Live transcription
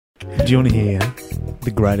Do you want to hear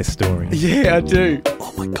the greatest story? Yeah, I do.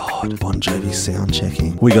 Oh my God, Bon Jovi sound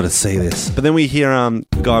checking. We got to see this. But then we hear the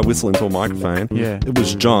guy whistling to a microphone. Yeah. It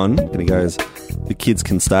was John, and he goes, "The kids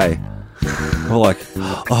can stay." We're like,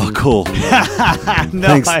 "Oh, cool."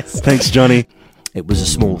 Nice. Thanks, Johnny. It was a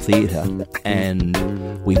small theatre,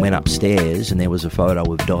 and we went upstairs, and there was a photo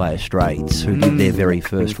of Dire Straits, who did their very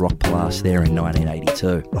first rock blast there in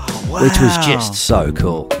 1982, which was just so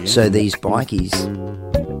cool. So these bikies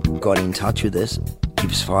got in touch with us.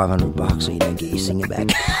 Give us $500 so you don't get your singer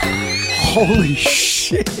back. Holy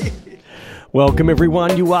shit. Welcome,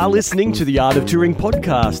 everyone. You are listening to the Art of Touring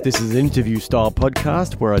podcast. This is an interview-style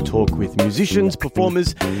podcast where I talk with musicians,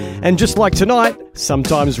 performers, and just like tonight,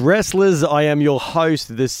 sometimes wrestlers. I am your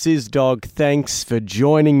host, the Sizz Dog. Thanks for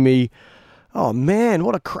joining me. Oh, man,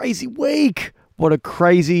 what a crazy week. What a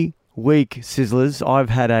crazy week, Sizzlers.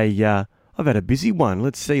 I've had a busy one.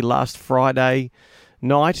 Let's see, last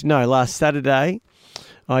Saturday,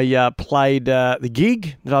 I played the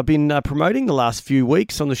gig that I've been promoting the last few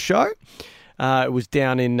weeks on the show. It was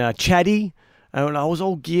down in Chatty, and I was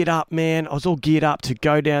all geared up, man. I was all geared up to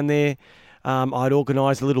go down there. I'd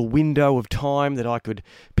organised a little window of time that I could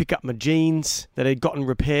pick up my jeans that had gotten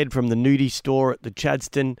repaired from the nudie store at the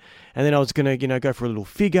Chadstone, and then I was going to, go for a little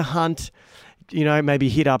figure hunt, maybe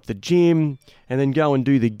hit up the gym, and then go and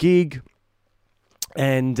do the gig.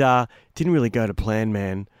 And didn't really go to plan,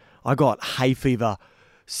 man. I got hay fever.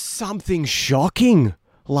 Something shocking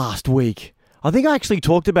last week. I think I actually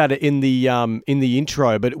talked about it in the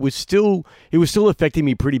intro, but it was still affecting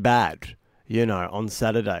me pretty bad, on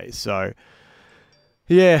Saturday. So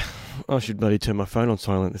yeah, I should bloody turn my phone on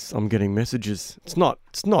silent. I'm getting messages. It's not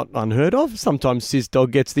unheard of. Sometimes Sizz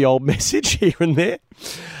Dog gets the old message here and there.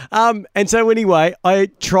 And so anyway, I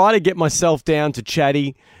try to get myself down to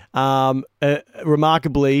Chatty.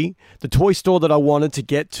 Remarkably, the toy store that I wanted to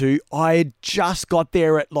get to, I had just got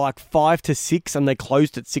there at like 5 to 6 and they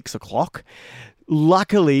closed at 6 o'clock.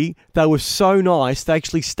 Luckily, they were so nice, they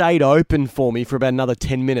actually stayed open for me for about another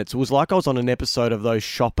 10 minutes. It was like I was on an episode of those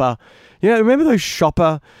Shopper, remember those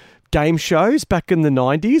Shopper game shows back in the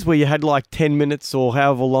 90s where you had like 10 minutes or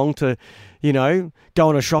however long to, go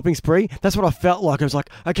on a shopping spree? That's what I felt like. I was like,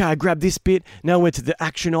 okay, I grabbed this bit, now I went to the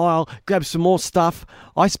action aisle, grabbed some more stuff.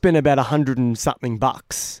 I spent about $100 and something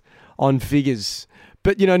on figures.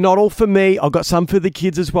 But, not all for me. I got some for the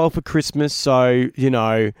kids as well for Christmas. So,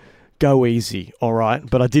 go easy, all right?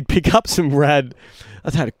 But I did pick up some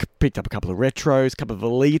picked up a couple of retros, a couple of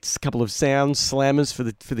elites, a couple of sound slammers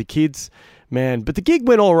for the kids. Man, but the gig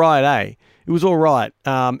went all right, eh? It was all right.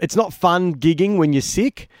 It's not fun gigging when you're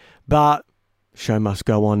sick, but show must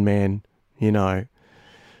go on, man.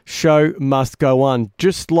 Show must go on.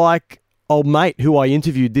 Just like old mate who I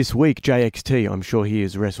interviewed this week, JXT. I'm sure he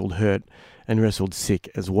has wrestled hurt and wrestled sick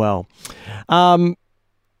as well.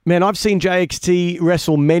 Man, I've seen JXT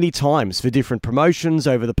wrestle many times for different promotions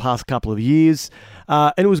over the past couple of years,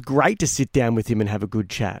 and it was great to sit down with him and have a good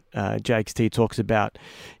chat. JXT talks about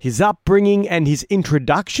his upbringing and his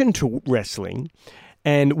introduction to wrestling,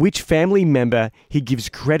 and which family member he gives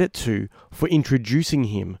credit to for introducing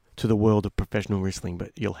him to the world of professional wrestling. But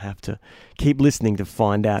you'll have to keep listening to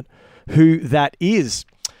find out who that is.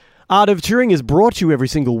 Art of Touring is brought to you every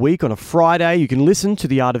single week on a Friday. You can listen to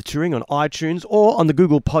The Art of Touring on iTunes or on the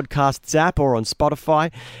Google Podcasts app or on Spotify.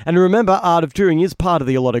 And remember, Art of Touring is part of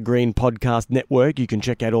the A Lot of Green podcast network. You can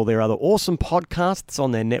check out all their other awesome podcasts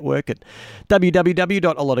on their network at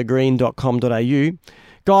www.alotofgreen.com.au.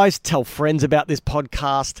 Guys, tell friends about this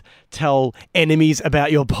podcast. Tell enemies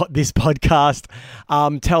about this podcast.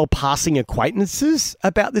 Tell passing acquaintances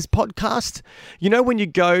about this podcast. When you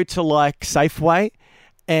go to like Safeway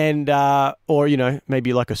and or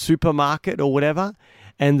maybe like a supermarket or whatever,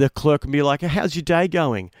 and the clerk can be like, how's your day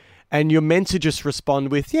going? And you're meant to just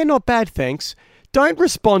respond with, yeah, not bad, thanks. Don't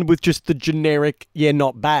respond with just the generic, yeah,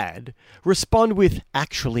 not bad. Respond with,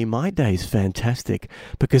 actually, my day's fantastic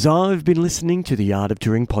because I've been listening to the Art of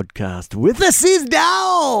Touring podcast with the Sizz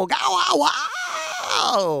Dog. Oh,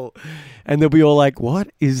 wow. And they'll be all like,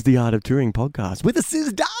 what is the Art of Touring podcast? With the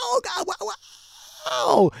Sizz Dog. Oh,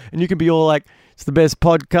 wow. And you can be all like, it's the best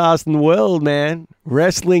podcast in the world, man.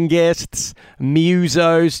 Wrestling guests,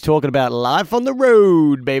 musos, talking about life on the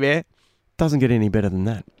road, baby. Doesn't get any better than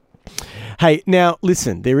that. Hey, now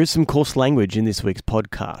listen, there is some coarse language in this week's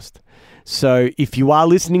podcast. So if you are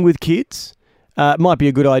listening with kids, it might be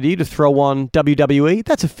a good idea to throw on WWE.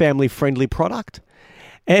 That's a family-friendly product.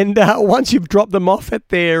 And once you've dropped them off at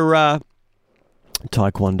their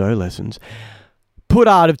Taekwondo lessons, put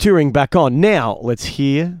Art of Touring back on. Now let's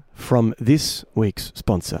hear from this week's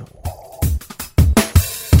sponsor.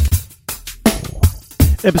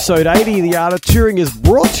 Episode 80, The Art of Touring, is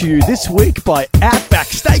brought to you this week by Outback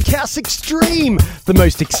Steakhouse Extreme, the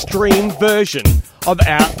most extreme version of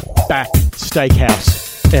Outback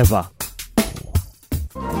Steakhouse ever.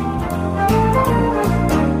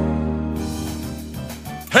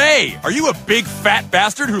 Hey, are you a big fat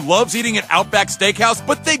bastard who loves eating at Outback Steakhouse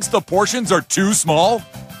but thinks the portions are too small?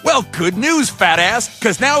 Well, good news, fat ass,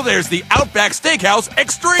 because now there's the Outback Steakhouse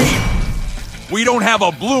Extreme. We don't have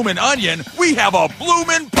a bloomin' onion, we have a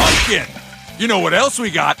bloomin' pumpkin. You know what else we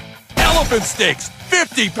got? Elephant steaks,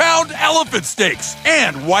 50-pound elephant steaks.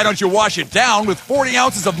 And why don't you wash it down with 40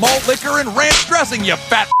 ounces of malt liquor and ranch dressing, you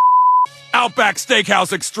fat Outback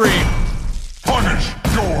Steakhouse Extreme. Punish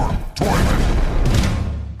your toilet.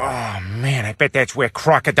 Oh, man, I bet that's where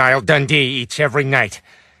Crocodile Dundee eats every night.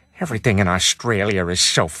 Everything in Australia is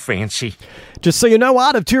so fancy. Just so you know,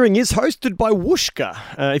 Art of Touring is hosted by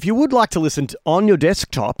Whooshka. If you would like to listen on your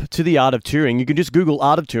desktop to The Art of Touring, you can just Google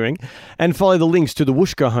Art of Touring and follow the links to the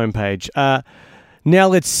Whooshka homepage. Now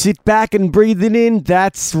let's sit back and breathe it in.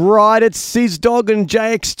 That's right, it's Sizdog and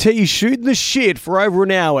JXT shooting the shit for over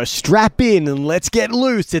an hour. Strap in and let's get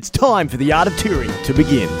loose. It's time for The Art of Touring to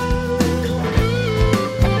begin.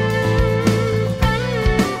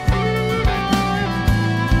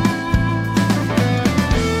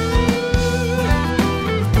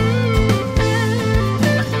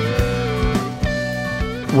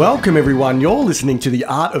 Welcome, everyone. You're listening to the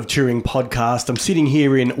Art of Touring podcast. I'm sitting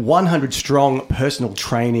here in 100 Strong Personal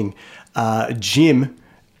Training gym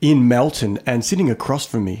in Melton, and sitting across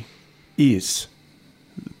from me is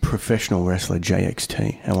professional wrestler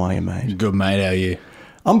JXT. How are you, mate? Good, mate. How are you?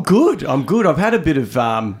 I'm good. I've had a bit of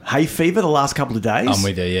hay fever the last couple of days. I'm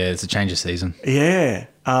with you, yeah. It's a change of season. Yeah,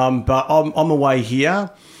 but I'm away here.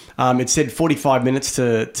 It said 45 minutes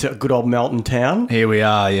to good old Melton town. Here we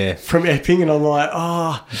are, yeah. From Epping, and I'm like,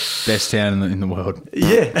 Best town in the world.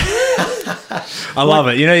 Yeah. I love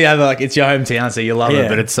it. You know, you have like, it's your hometown, so you love it,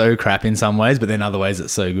 but it's so crap in some ways, but then other ways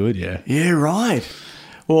it's so good, yeah. Yeah, right.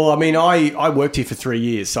 Well, I mean, I worked here for 3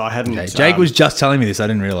 years, so I hadn't... Okay. Jake was just telling me this. I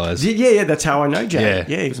didn't realise. Yeah, that's how I know Jake. Yeah.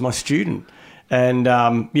 Yeah, he was my student. And,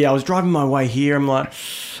 I was driving my way here. I'm like,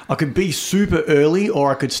 I could be super early,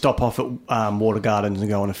 or I could stop off at Water Gardens and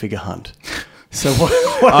go on a figure hunt. So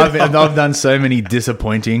what I've done so many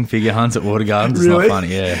disappointing figure hunts at Water Gardens. It's Really? not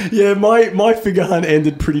funny, yeah. Yeah, my figure hunt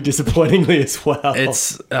ended pretty disappointingly as well.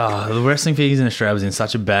 It's the wrestling figures in Australia was in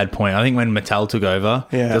such a bad point. I think when Mattel took over,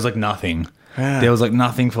 Yeah. there was like nothing. Yeah. There was like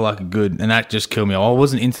nothing for like a good, and that just killed me. I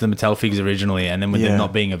wasn't into the Mattel figures originally, and then with them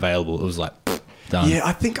not being available, it was like done. Yeah,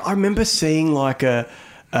 I think I remember seeing like a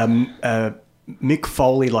Mick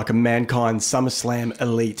Foley, like a Mankind SummerSlam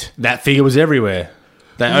Elite. That figure was everywhere.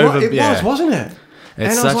 Was, wasn't it? And I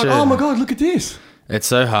was such like, oh my God, look at this. It's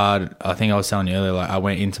so hard. I think I was telling you earlier, like I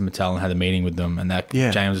went into Mattel and had a meeting with them, and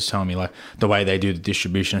James was telling me like the way they do the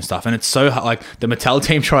distribution and stuff. And it's so hard. Like the Mattel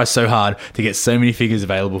team tries so hard to get so many figures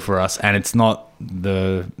available for us, and it's not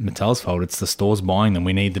the Mattel's fault. It's the stores buying them.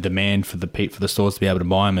 We need the demand for the stores to be able to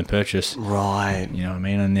buy them and purchase. Right. You know what I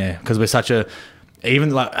mean? And yeah, because we're such a...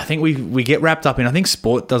 Even like I think we get wrapped up in, I think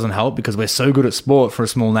sport doesn't help because we're so good at sport for a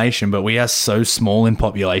small nation, but we are so small in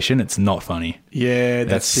population, it's not funny. Yeah,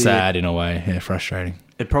 that's sad in a way. Yeah, frustrating.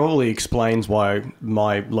 It probably explains why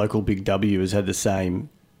my local Big W has had the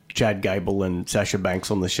same Chad Gable and Sasha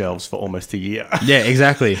Banks on the shelves for almost a year. Yeah,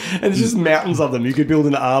 exactly. And it's just mountains of them. You could build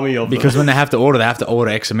an army of them. Because when they have to order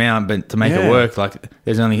X amount, but to make it work, like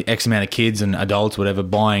there's only X amount of kids and adults, whatever,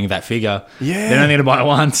 buying that figure. Yeah. They don't need to buy it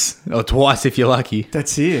once or twice if you're lucky.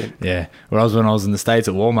 That's it. Yeah. Whereas when I was in the States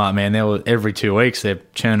at Walmart, man, they were every 2 weeks they're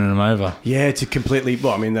churning them over. Yeah, it's a completely...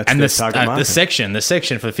 Well, I mean, that's and the target market. the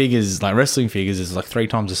section for figures, like wrestling figures, is like 3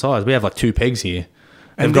 times the size. We have like 2 pegs here.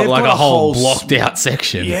 And They've got like a whole blocked out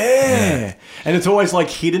section. Yeah. And it's always like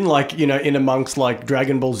hidden, like, you know, in amongst like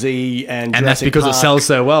Dragon Ball Z and Jurassic that's because Park. It sells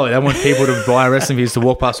so well. They want people to buy wrestling figures to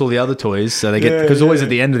walk past all the other toys. So they get, because always at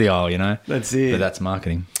the end of the aisle, you know. That's it. But that's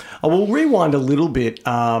marketing. I will rewind a little bit.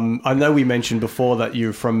 I know we mentioned before that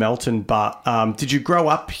you're from Melton, but did you grow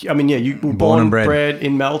up? I mean, yeah, you were born and bred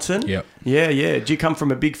in Melton. Yep. Yeah. Did you come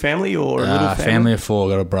from a big family or a little family? Family of 4,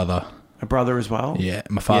 got a brother. A brother as well? Yeah.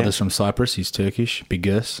 My father's from Cyprus. He's Turkish. Big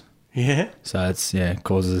Gus. Yeah. So it's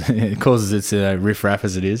causes its riff-raff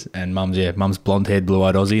as it is. And mum's blonde-haired,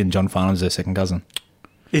 blue-eyed Aussie, and John Farnham's their second cousin.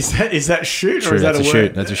 Is that shoot? True, or is that that's a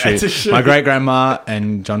word? That's a shoot. My great-grandma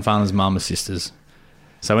and John Farnham's mum are sisters.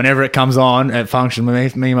 So whenever it comes on at function, me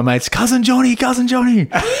and my mates, cousin Johnny.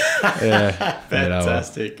 Yeah.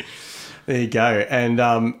 Fantastic. There you go. And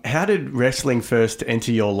how did wrestling first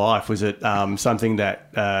enter your life? Was it something that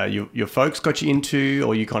your folks got you into,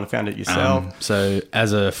 or you kind of found it yourself? So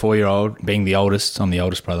as a 4-year-old, being the oldest, I'm the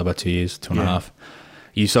oldest brother by 2 years, 2.5.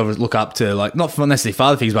 You sort of look up to, like, not necessarily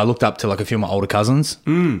father figures, but I looked up to, like, a few of my older cousins.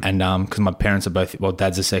 And because my parents are both, well,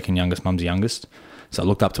 dad's the second youngest, mum's the youngest. So I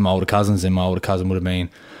looked up to my older cousins, and my older cousin would have been,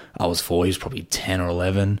 I was 4, he was probably 10 or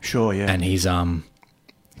 11. Sure, yeah. And he's,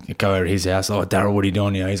 you go over to his house, oh, Daryl, what are you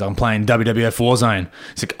doing? You know, he's like, I'm playing WWF Warzone.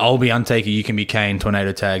 He's like, I'll be Undertaker, you can be Kane,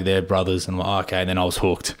 Tornado Tag, they're brothers. And I'm like, okay, and then I was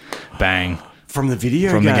hooked. Bang. From the video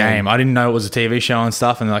From game? the game. I didn't know it was a TV show and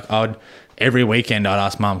stuff, and like, every weekend I'd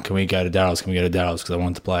ask Mum, can we go to Daryl's? Can we go to Daryl's? Because I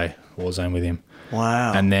wanted to play Warzone with him.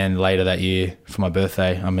 Wow. And then later that year, for my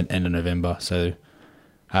birthday, I'm at end of November, so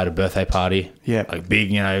I had a birthday party. Yeah. Like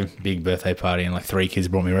big birthday party, and like 3 kids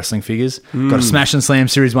brought me wrestling figures. Got a Smash and Slam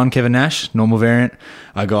Series 1 Kevin Nash, normal variant.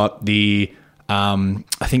 I got the, I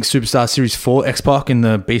think Superstar Series 4 X-Pac in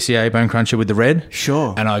the BCA Bone Cruncher with the red.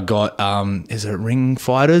 Sure. And I got, is it Ring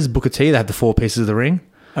Fighters, Booker T? They have the 4 pieces of the ring.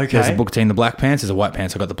 Okay. There's a Booker T in the black pants. There's a white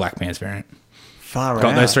pants. I got the black pants variant. Far out.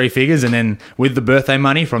 Got those 3 figures, and then with the birthday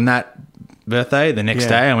money from that birthday, the next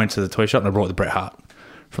day I went to the toy shop and I brought the Bret Hart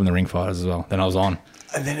from the Ring Fighters as well. Then I was on.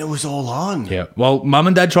 And then it was all on. Yeah. Well, Mum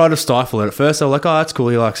and Dad tried to stifle it. At first they were like, oh, that's cool,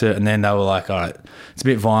 he likes it. And then they were like, all right, it's a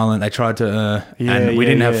bit violent. They tried to, and we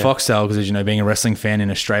didn't have Foxtel because, as you know, being a wrestling fan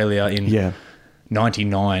in Australia in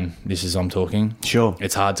 99, I'm talking. Sure.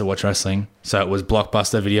 It's hard to watch wrestling. So it was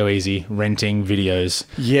Blockbuster, Video Easy, renting videos.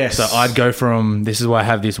 Yes. So I'd go from, this is why I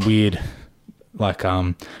have this weird, like,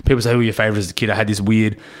 people say, who were your favourites as a kid? I had this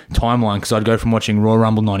weird timeline because I'd go from watching Royal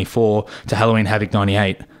Rumble 94 to Halloween Havoc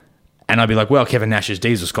 98. And I'd be like, well, Kevin Nash is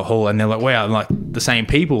Diesel, Scott Hall. And they're like, wow, like the same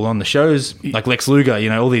people on the shows, like Lex Luger, you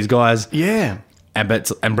know, all these guys. Yeah. And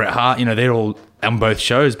Bret Hart, you know, they're all on both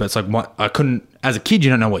shows. But it's like, I couldn't, as a kid, you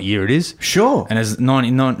don't know what year it is. Sure. And as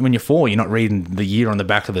 99, when you're 4, you're not reading the year on the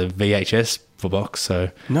back of the VHS for box. So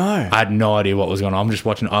No. I had no idea what was going on. I'm just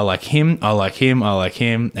watching, I like him, I like him, I like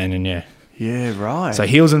him. And then, yeah. Yeah, right. So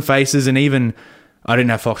heels and faces, and even, I didn't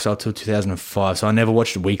have Foxtel till 2005. So I never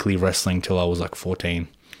watched weekly wrestling till I was like 14.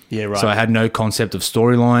 Yeah, right. So I had no concept of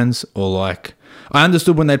storylines, or like, I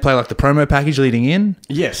understood when they'd play like the promo package leading in.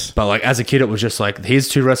 Yes. But like as a kid, it was just like, here's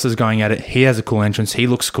 2 wrestlers going at it. He has a cool entrance. He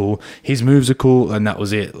looks cool. His moves are cool. And that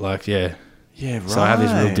was it. Like, yeah. Yeah, right. So I have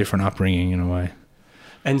this real different upbringing in a way.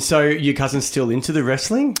 And so your cousin's still into the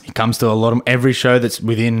wrestling? He comes to a lot of, every show that's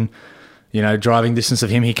within, you know, driving distance of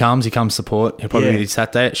him, he comes support. He'll probably be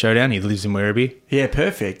Saturday at Showdown. He lives in Werribee. Yeah,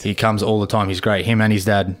 perfect. He comes all the time. He's great. Him and his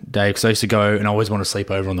dad, Dave, because I used to go and I always want to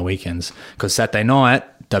sleep over on the weekends because Saturday night,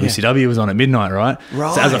 WCW was on at midnight, right?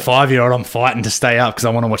 Right. So as a 5-year-old, I'm fighting to stay up because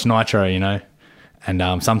I want to watch Nitro, you know.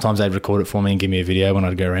 And sometimes they'd record it for me and give me a video when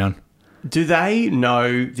I'd go around. Do they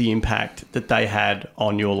know the impact that they had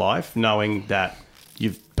on your life, knowing that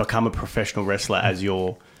you've become a professional wrestler as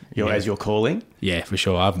your calling? Yeah, for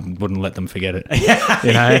sure. I wouldn't let them forget it.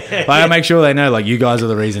 You know, like, I make sure they know, like, you guys are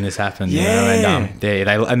the reason this happened. You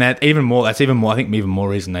know? And that's even more. I think even more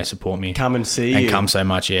reason they support me. Come and see and you. come so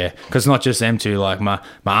much, yeah. Because not just them two. Like my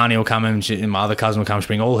auntie will come and my other cousin will come,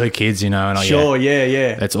 bring all her kids. You know, and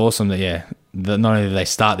it's awesome that not only do they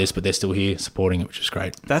start this, but they're still here supporting it, which is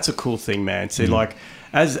great. That's a cool thing, man. See, like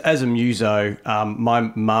as a muso, my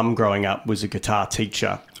mum growing up was a guitar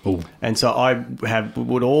teacher. Ooh. And so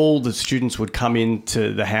all the students would come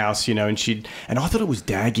into the house, you know, and I thought it was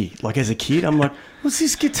daggy. Like as a kid, I'm like, what's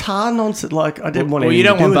this guitar nonsense? Like I didn't want to. Well, you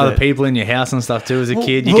don't want other people in your house and stuff too. As a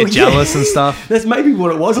kid, you get jealous and stuff. That's maybe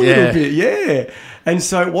what it was a little bit, yeah. And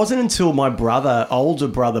so it wasn't until my older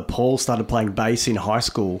brother Paul, started playing bass in high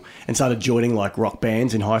school and started joining like rock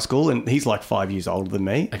bands in high school, and he's like 5 years older than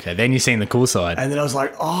me. Okay, then you've seen the cool side. And then I was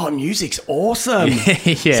like, oh, music's awesome.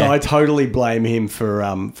 Yeah. So I totally blame him for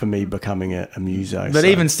me becoming a muso. But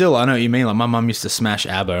even still, I know what you mean. Like my mum used to smash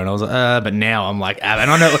ABBA, and I was like, but now I'm like ABBA.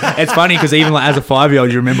 And I know it's funny because even like as a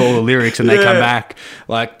 5-year-old, you remember all the lyrics, and they come back.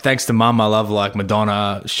 Like thanks to mum, I love like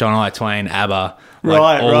Madonna, Shania Twain, ABBA.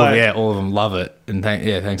 Like, all of them love it, and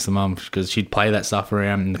thanks to mum because she'd play that stuff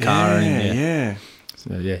around in the car.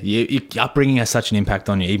 So your upbringing has such an impact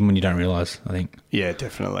on you, even when you don't realize. I think. Yeah,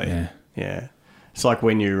 definitely. Yeah. It's like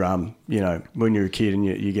when you're, when you're a kid and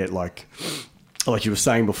you get like you were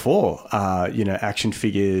saying before, action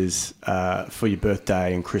figures for your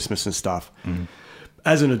birthday and Christmas and stuff. Mm.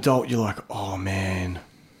 As an adult, you're like, oh man,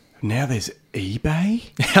 now there's eBay.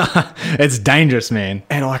 It's dangerous, man.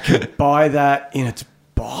 And I can buy that in its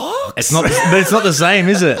box. It's not the same,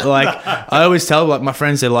 is it? Like I always tell like my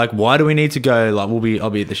friends, they're like, why do we need to go? Like I'll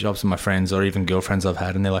be at the shops with my friends or even girlfriends I've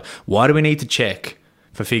had, and they're like, why do we need to check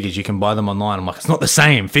for figures. You can buy them online. I'm like, it's not the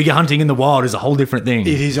same. Figure hunting in the wild is a whole different thing.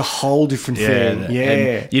 It is a whole different thing. Yeah.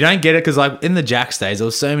 And you don't get it because like in the Jack's days, there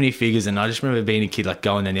was so many figures, and I just remember being a kid like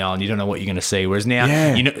going down the aisle and you don't know what you're going to see. Whereas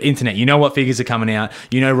now, you know, internet, you know what figures are coming out.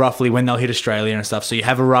 You know roughly when they'll hit Australia and stuff, so you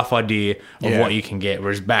have a rough idea of what you can get.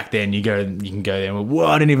 Whereas back then, you can go there and whoa,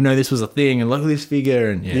 I didn't even know this was a thing, and look at this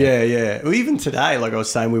figure. And Well, even today, like I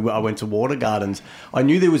was saying, I went to Water Gardens. I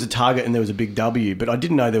knew there was a Target and there was a Big W, but I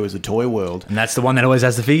didn't know there was a Toy World. And that's the one that always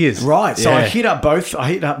has the figures, right? So I hit up both.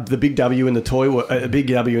 I hit up the Big W and the Big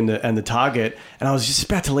W and the Target, and I was just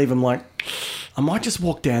about to leave. I'm like, I might just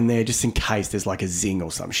walk down there just in case there's like a zing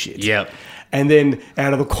or some shit. Yep. And then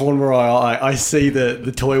out of the corner of my eye, I see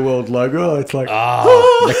the Toy World logo. It's like,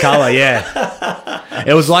 the colour, yeah.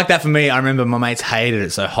 It was like that for me. I remember my mates hated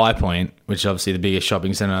it. So High Point, which is obviously the biggest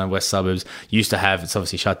shopping centre in the west suburbs, used to have, it's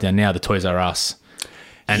obviously shut down now, the Toys R Us.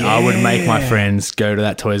 And I would make my friends go to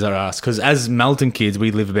that Toys R Us. Because as Melton kids,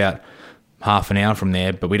 we live about half an hour from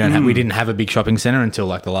there, but we didn't have a big shopping centre until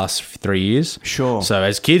like the last 3 years. Sure. So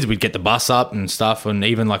as kids, we'd get the bus up and stuff, and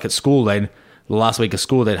even like at school, the last week of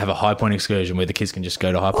school, they'd have a High Point excursion where the kids can just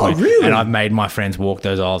go to High Point. Oh, really? And I've made my friends walk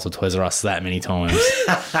those aisles of Toys R Us that many times.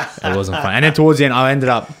 It wasn't fun. And then towards the end, I ended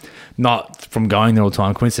up not from going there all the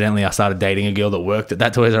time. Coincidentally, I started dating a girl that worked at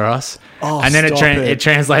that Toys R Us. Oh, and then it it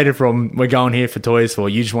translated from, we're going here for toys for,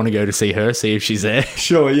 you just want to go to see her, see if she's there.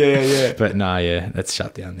 Sure, yeah. But that's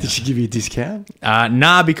shut down now. Did she give you a discount?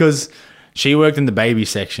 Nah, because she worked in the baby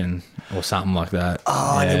section or something like that.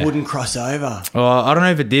 Oh, and it wouldn't cross over. Well, I don't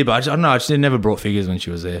know if it did, but I don't know. I just never brought figures when she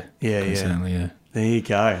was there. Yeah. Yeah. There you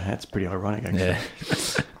go. That's pretty ironic, actually.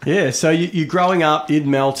 Yeah. Yeah, so you're growing up in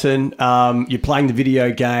Melton, you're playing the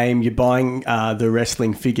video game, you're buying the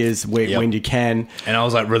wrestling figures when you can. And I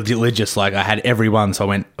was like religious, like I had every one. So I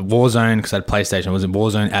went Warzone because I had PlayStation. I was in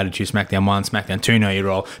Warzone, Attitude, SmackDown 1, SmackDown 2, Know Your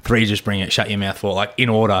Role, 3, Just Bring It, Shut Your Mouth 4, like in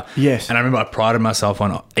order. Yes. And I remember I prided myself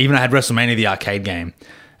on, even I had WrestleMania, the arcade game.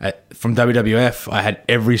 From WWF, I had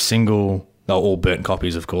every single... They were all burnt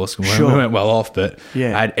copies, of course. We went well off, but I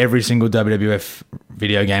had every single WWF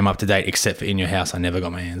video game up to date except for In Your House. I never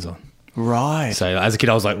got my hands on. Right. So as a kid,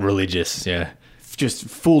 I was like religious,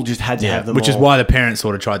 Just had to have them which all. is why the parents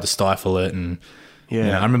sort of tried to stifle it. And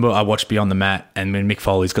Yeah. I remember I watched Beyond the Mat, and when Mick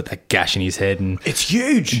Foley's got that gash in his head, and It's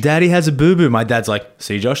huge. Daddy has a boo-boo. My dad's like,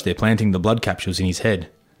 see, Josh, they're planting the blood capsules in his head.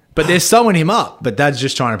 But they're sewing him up. But Dad's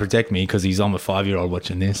just trying to protect me because I'm a 5-year-old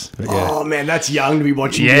watching this. But Oh, man, that's young to be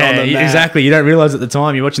watching Beyond the Mat. exactly. You don't realize at the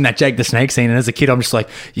time you're watching that Jake the Snake scene, and as a kid, I'm just like,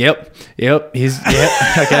 yep,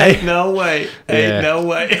 okay. Ain't no way.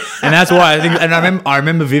 And that's why I think. And I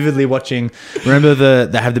remember vividly watching. Remember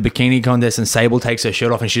they have the bikini contest, and Sable takes her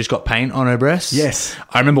shirt off, and she's got paint on her breasts. Yes.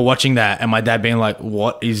 I remember watching that, and my dad being like,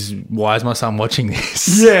 why is my son watching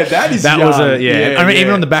this? Yeah, that is that young. was I mean,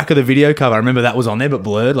 even on the back of the video cover, I remember that was on there, but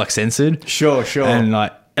blurred, like censored. Sure. And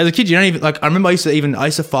like as a kid, you don't even like. I remember I used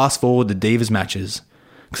to fast forward the Divas matches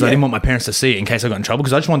because I didn't want my parents to see it in case I got in trouble,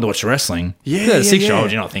 because I just wanted to watch the wrestling. Yeah, As a 6-year-old,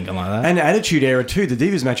 yeah. you're not thinking like that. And Attitude Era too, the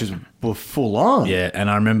Divas matches were full on. Yeah, and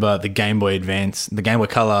I remember the Game Boy Advance, the Game Boy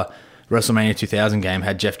Color WrestleMania 2000 game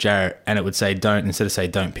had Jeff Jarrett, and it would say instead of say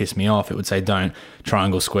don't piss me off, it would say don't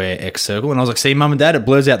triangle, square, X, circle. And I was like, see, Mum and Dad, it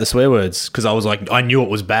blurs out the swear words, because I was like, I knew it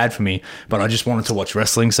was bad for me, but I just wanted to watch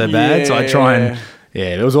wrestling so bad. So I try and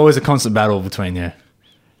there was always a constant battle between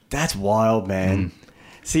That's wild, man.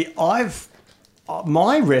 See,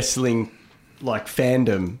 my wrestling like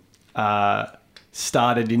fandom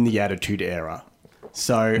started in the Attitude Era.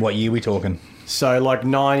 So What year we talking? So like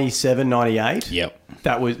 97, 98. Yep.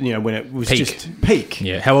 That was, when it was Peak. just peak.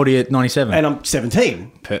 Yeah. How old are you at 97? And I'm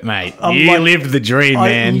 17. Mate, I'm you like- lived the dream,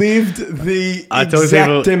 man. I lived the I tell exact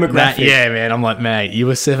people demographic. man. I'm like, mate, you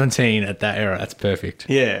were 17 at that era. That's perfect.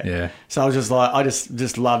 Yeah. Yeah. So I was just like, I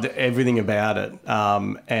just loved everything about it.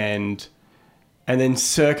 And then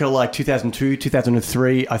circa like 2002,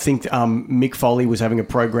 2003, I think Mick Foley was having a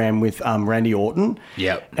program with Randy Orton.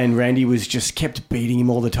 Yep. And Randy was just kept beating him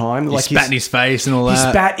all the time. He spat in his face and all that.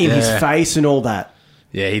 He spat in his face and all that.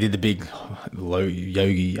 Yeah, he did the big low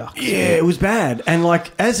yogi yuck. Yeah, it was bad. And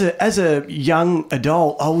like as a young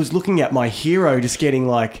adult, I was looking at my hero just getting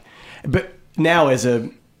like, but now as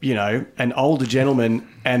an older gentleman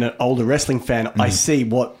and an older wrestling fan, I see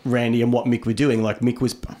what Randy and what Mick were doing. Like Mick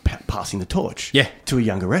was passing the torch to a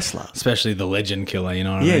younger wrestler. Especially the legend killer, you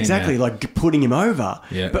know what I mean? Yeah, exactly. Like putting him over.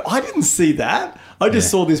 Yeah. But I didn't see that. I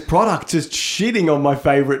just saw this product just shitting on my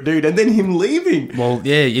favorite dude and then him leaving. Well,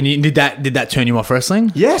 yeah, and did that turn you off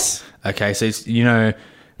wrestling? Yes. Okay, so it's,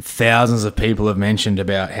 thousands of people have mentioned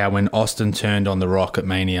about how when Austin turned on The Rock at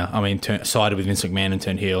Mania, sided with Vince McMahon and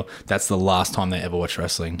turned heel, that's the last time they ever watched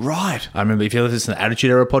wrestling. Right. I remember, if you listen to the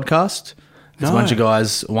Attitude Era podcast, It's a bunch of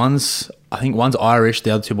guys. I think one's Irish,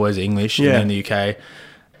 the other two boys are English. Yeah. And they're in the UK.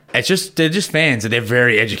 They're just fans, and they're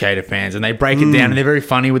very educated fans, and they break it down, and they're very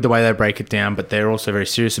funny with the way they break it down, but they're also very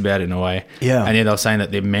serious about it in a way. Yeah. And they were saying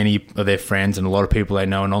that many of their friends and a lot of people they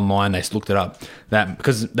know and online, they looked it up, that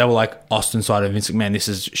because they were like, Austin side of Vince McMahon, this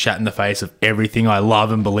is shat in the face of everything I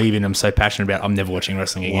love and believe in. I'm so passionate about. I'm never watching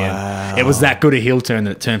wrestling again. Wow. It was that good a heel turn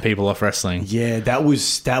that it turned people off wrestling. Yeah, that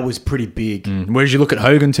was pretty big. Whereas you look at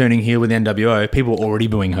Hogan turning heel with the NWO, people were already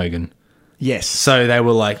booing Hogan. Yes. So they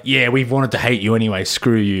were like, yeah, we've wanted to hate you anyway,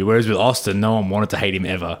 screw you. Whereas with Austin, no one wanted to hate him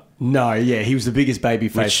ever. No, yeah, he was the biggest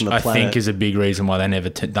babyface Which on the I planet. think is a big reason why they never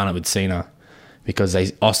done it with Cena. Because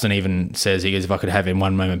Austin even says, he goes, if I could have him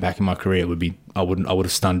one moment back in my career, it would be, I would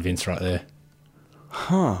have stunned Vince right there.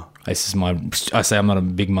 Huh. This is I say I'm not a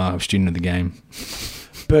big student of the game.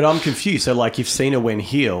 But I'm confused. So, like, if Cena went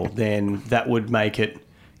heel, then that would make it...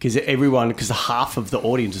 Because half of the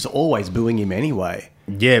audience is always booing him anyway.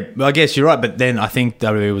 Yeah, I guess you're right. But then I think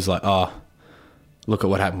WWE was like, oh, look at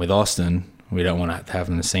what happened with Austin. We don't want to have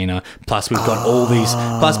him in Cena. Plus, we've got all these...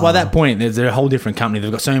 Plus, by that point, there's a whole different company.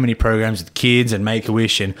 They've got so many programs with kids and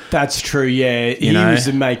Make-A-Wish. And That's true, yeah. He know? was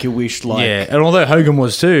a Make-A-Wish, like... yeah, and although Hogan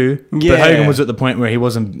was too, Yeah. but Hogan was at the point where he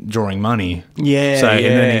wasn't drawing money. Yeah, So, and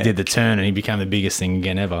then yeah. he did the turn and he became the biggest thing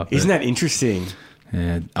again ever. But, Isn't that interesting?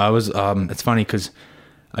 yeah, I was... it's funny because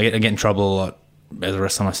I get in trouble a lot as a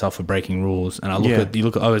wrestler myself for breaking rules. And I look at...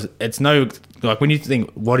 It's no... Like, when you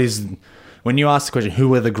think, when you ask the question,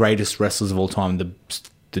 who are the greatest wrestlers of all time,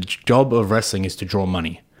 the job of wrestling is to draw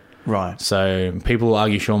money. Right. So people will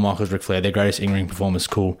argue Shawn Michaels, Ric Flair, their greatest in-ring performers,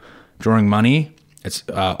 cool. Drawing money, it's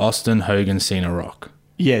Austin, Hogan, Cena, Rock.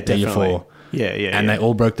 Yeah, They're your definitely. four. Yeah. And they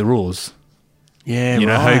all broke the rules. Yeah, You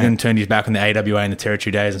know, right. Hogan turned his back on the AWA and the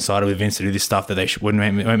Territory Days and sided with Vince to do this stuff that they weren't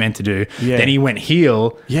meant to do. Yeah. Then he went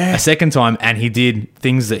heel Yeah. a second time and he did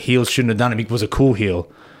things that heels shouldn't have done. He was a cool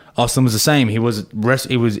heel. Austin was the same.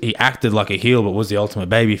 He acted like a heel, but was the ultimate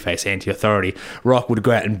babyface, anti-authority. Rock would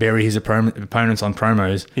go out and bury his opponents on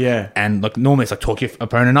promos. Yeah. And like normally it's like talk your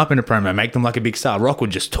opponent up in a promo, make them like a big star. Rock would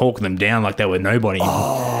just talk them down like they were nobody.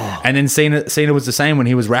 Oh. And then Cena was the same when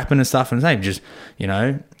he was rapping and stuff, and the same, just, you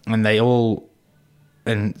know, and they all.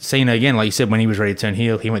 And Cena, again, like you said, when he was ready to turn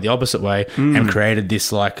heel, he went the opposite way and created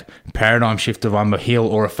this like paradigm shift of I'm a heel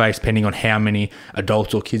or a face, depending on how many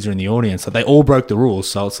adults or kids are in the audience. Like they all broke the rules,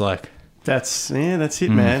 so it's like That's it,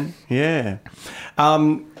 man. Yeah.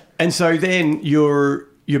 And so then you're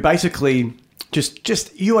basically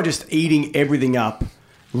just you are just eating everything up,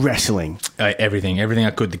 wrestling. everything I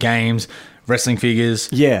could. The games, wrestling figures.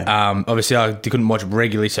 Yeah. Obviously, I couldn't watch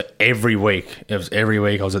regularly, so every week I was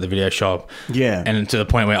at the video shop. Yeah. And to the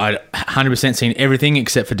point where I'd 100% seen everything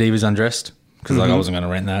except for Divas Undressed because like I wasn't going to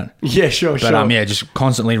rent that. Yeah, sure. But just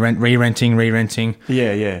constantly re-renting.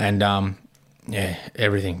 Yeah. And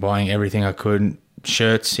everything, buying everything I could,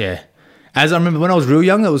 shirts, yeah. As I remember when I was real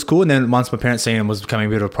young, that was cool. And then once my parents seen it was becoming a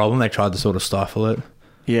bit of a problem, they tried to sort of stifle it.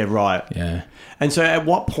 Yeah, right. Yeah. And so at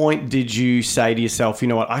what point did you say to yourself, you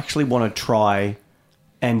know what, I actually want to try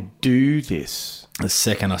and do this? The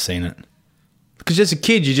second I seen it. Because as a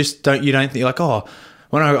kid, you don't think like, oh,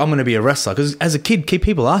 when I'm going to be a wrestler. Because as a kid,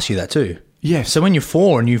 people ask you that too. Yeah. So when you're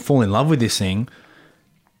 4 and you fall in love with this thing,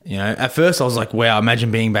 you know, at first I was like, wow, imagine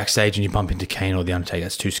being backstage and you bump into Kane or The Undertaker.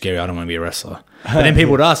 That's too scary. I don't want to be a wrestler. But then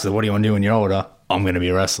people would ask, what do you want to do when you're older? I'm going to be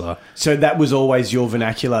a wrestler. So that was always your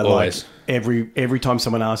vernacular? Always. Like every time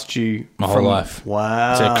someone asked you? My whole life.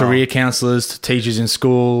 Wow. So career counsellors, teachers in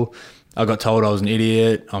school. I got told I was an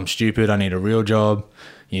idiot. I'm stupid. I need a real job.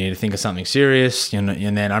 You need to think of something serious. And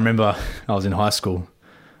then I remember I was in high school.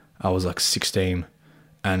 I was like 16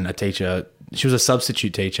 and a teacher, she was a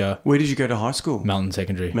substitute teacher. Where did you go to high school? Melton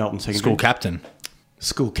Secondary. School captain.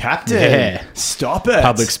 School captain? Yeah. Stop it.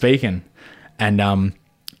 Public speaking. And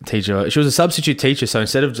teacher, she was a substitute teacher, so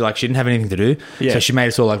instead of like, she didn't have anything to do, Yeah. so she made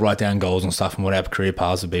us all like write down goals and stuff and whatever career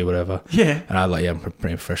paths would be, whatever. Yeah. And I was like, yeah, I'm a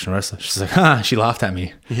pretty professional wrestler. She's like, she laughed at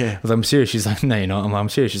me. Yeah. I was like, I'm serious. She's like, no, you're not. I'm like, I'm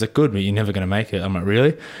serious. She's like, good, but you're never going to make it. I'm like,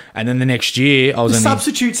 really? And then the next year, I was The only...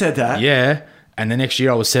 substitute said that? Yeah. And the next year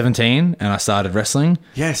I was 17 and I started wrestling.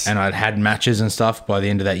 Yes. And I'd had matches and stuff by the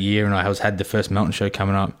end of that year, and I had the first Melton show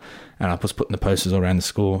coming up, and I was putting the posters all around the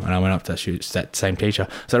school, and I went up to that same teacher.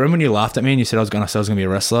 So I remember when you laughed at me and you said I was going to be a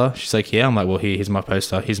wrestler. She's like, yeah. I'm like, well, here's my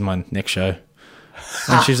poster. Here's my next show.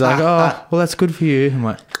 And she's like, oh, well, that's good for you. I'm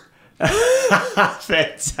like,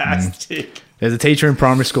 Fantastic. there's a teacher in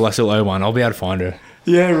primary school I still owe one. I'll be able to find her.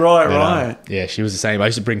 Yeah, right, But, right. yeah, she was the same. I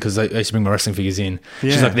used to bring my wrestling figures in.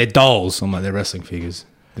 She's Yeah. like, they're dolls. I'm like, they're wrestling figures.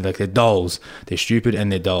 They're like, they're dolls. They're stupid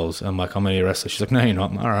and they're dolls. I'm like, I'm going to be a wrestler. She's like, no, you're not.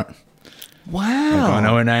 I'm like, all right. Wow. I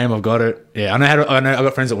know her name. I've got it. Yeah, I know how to. I've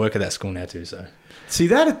got friends that work at that school now too. So See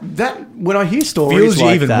that when I hear stories Feels you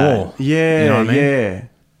like even that, more. yeah, You know what I mean?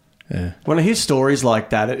 yeah. When I hear stories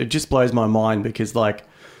like that, it just blows my mind because, like,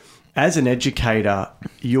 as an educator,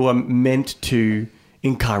 you are meant to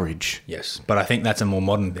encourage. yes, but I think that's a more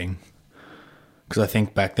modern thing because I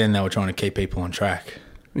think back then they were trying to keep people on track,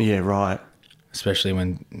 Yeah, right. especially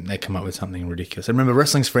when they come up with something ridiculous. And remember,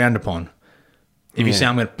 wrestling's frowned upon. If you Yeah. say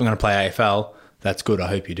I'm going to play AFL, that's good. I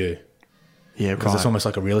hope you do Yeah, because right. it's almost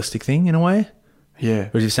like a realistic thing in a way. yeah,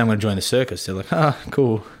 Whereas if you say I'm going to join the circus, they're like,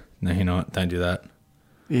 cool. No, you're not. Don't do that.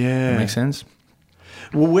 yeah. That makes sense.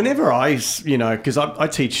 Well, whenever because I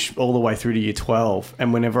teach all the way through to year 12,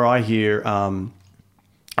 and whenever I hear,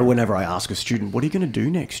 or whenever I ask a student, what are you going to do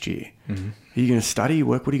next year? Mm-hmm. Are you going to study,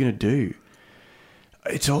 work? What are you going to do?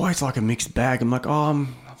 It's always like a mixed bag. I'm like, I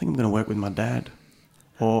think I'm going to work with my dad.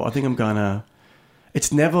 Or I think I'm going to...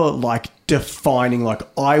 It's never like defining, like,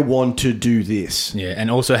 I want to do this. Yeah, and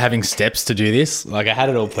also having steps to do this. Like, I had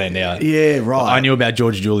it all planned out. Yeah, right. I knew about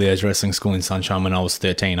George Julio's wrestling school in Sunshine when I was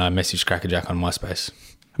 13. I messaged Crackerjack on MySpace.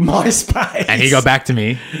 MySpace. And he got back to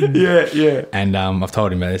me. Yeah. And I've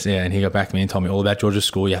told him about this. Yeah, and he got back to me and told me all about George's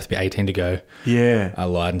school. You have to be 18 to go. Yeah. I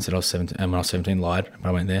lied and said I was 17. And when I was 17, lied. But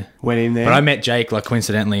I went there. Went in there. But I met Jake, like,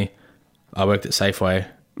 coincidentally. I worked at Safeway.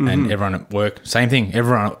 And everyone at work, same thing.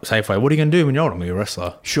 Everyone at Safeway, what are you going to do when you're old? I'm going to be a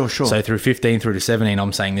wrestler. Sure. So through 15 through to 17,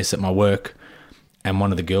 I'm saying this at my work. And one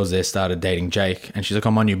of the girls there started dating Jake. And she's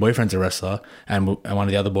like, my new boyfriend's a wrestler. And one of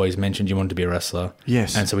the other boys mentioned you wanted to be a wrestler.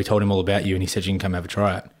 Yes. And so we told him all about you. And he said, you can come have a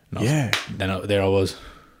tryout. There I was.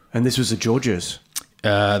 And this was at George's.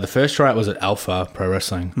 The first tryout was at Alpha Pro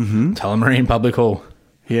Wrestling. Tullamarine Public Hall.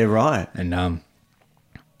 Yeah, right. And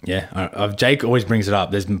Jake always brings it up.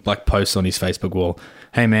 There's like posts on his Facebook wall.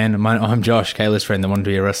 Hey man, I'm Josh, Kayla's friend that wanted to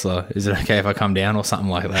be a wrestler. Is it okay if I come down or something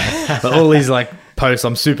like that? But all these like posts,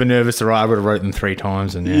 I'm super nervous to write. I would have wrote them 3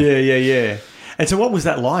 times. And Yeah. And so what was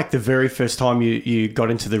that like the very first time you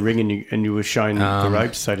got into the ring and you were shown the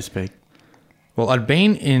ropes, so to speak? Well, I'd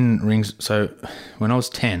been in rings. So when I was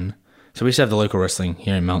 10, so we used to have the local wrestling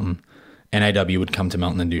here in Melton. NAW would come to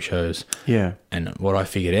Melton and do shows. Yeah. And what I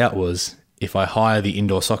figured out was if I hire the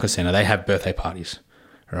indoor soccer centre, they have birthday parties,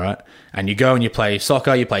 right? And you go and you play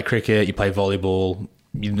soccer, you play cricket, you play volleyball,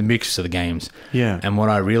 the mix of the games. Yeah. And what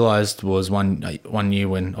I realised was one year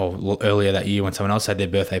earlier that year when someone else had their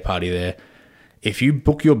birthday party there, if you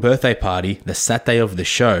book your birthday party the Saturday of the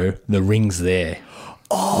show, the ring's there.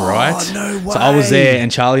 Oh, right? No way. So I was there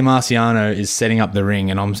and Charlie Marciano is setting up the ring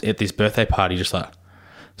and I'm at this birthday party just like...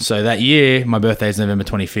 So that year, my birthday is November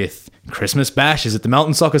 25th. Christmas bash is at the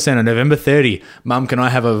Melton Soccer Centre, November 30. Mum, can I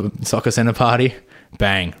have a soccer centre party?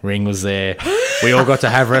 Bang, ring was there. We all got to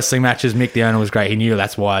have wrestling matches. Mick, the owner, was great. He knew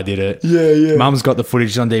that's why I did it. Yeah. Mum's got the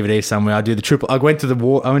footage on DVD somewhere. I went to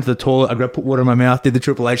the toilet. I put water in my mouth. Did the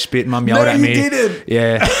Triple H spit. Mum yelled at me. No, you didn't.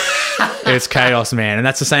 Yeah. It's chaos, man. And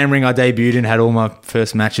that's the same ring I debuted in. Had all my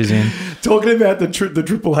first matches in. Talking about the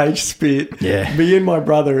Triple H spit, Yeah. me and my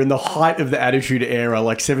brother in the height of the Attitude Era,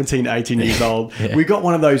 like 17, 18 years old, we got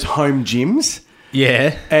one of those home gyms.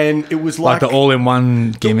 Yeah. And it was Like the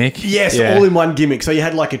all-in-one gimmick. Yes, Yeah. all-in-one gimmick. So you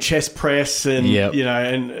had like a chest press and Yep.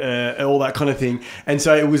 and all that kind of thing. And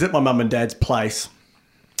so it was at my mum and dad's place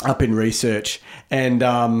up in Research, and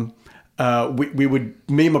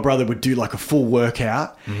me and my brother would do like a full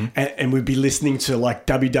workout, and we'd be listening to like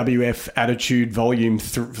WWF Attitude Volume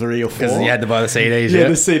 3 or 4. Because you had to buy the CDs, Yeah,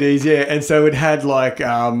 the CDs, yeah. And so it had like,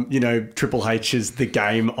 Triple H's The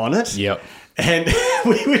Game on it. Yep. And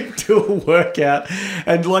we would do a workout,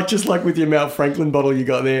 and just like with your Mount Franklin bottle you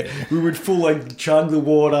got there, we would chug the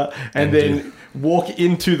water and then walk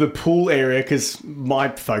into the pool area, because my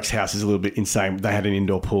folks' house is a little bit insane. They had an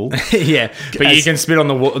indoor pool. Yeah, but you can spit on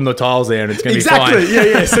the tiles there and it's going to be fine. Exactly,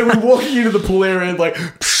 yeah. So we're walking into the pool area and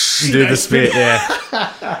Do the spit,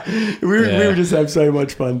 yeah. We would just have so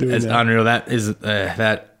much fun doing It's that. unreal. That is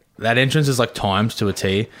that entrance is like timed to a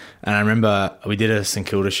T. And I remember we did a St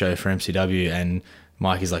Kilda show for MCW and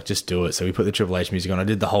Mikey's like, just do it. So we put the Triple H music on. I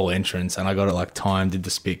did the whole entrance and I got it like timed, did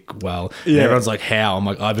the spit well. And Yeah. everyone's like, how? I'm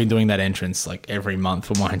like, I've been doing that entrance like every month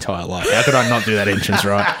for my entire life. How could I not do that entrance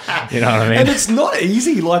right? You know what I mean? And it's not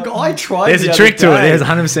easy. Like, I tried. There's a trick to it. There's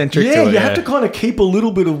 100% trick to it. Yeah, you have to kind of keep a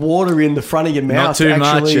little bit of water in the front of your mouth too to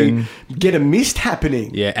much actually and- get a mist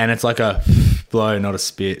happening. Yeah, and it's like a blow, not a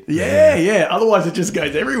spit. Yeah. Otherwise, it just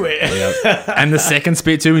goes everywhere. Yep. And the second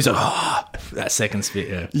spit too, he's like, oh, that second spit,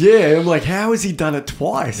 yeah. Yeah, I'm like, how has he done it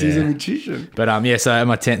twice? He's a Yeah. magician. But so at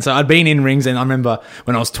my tent, so I'd been in rings, and I remember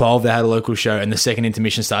when I was 12, they had a local show, and the second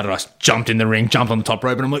intermission started, I jumped in the ring, jumped on the top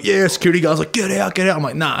rope, and I'm like, yeah, security guys like, get out. I'm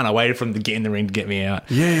like, nah, and I waited for him to get in the ring to get me out.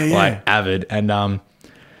 Yeah. Like avid, and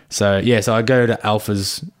so I go to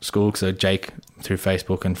Alpha's school, so Jake through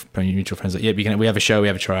Facebook and from mutual friends like, yeah, we have a show, we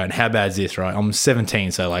have a tryout, and how bad is this, right? I'm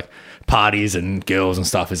 17, so like parties and girls and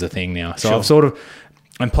stuff is a thing now. So I've sort of,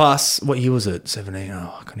 and plus, what year was it? 17?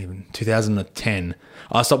 Oh, I can't even. 2010.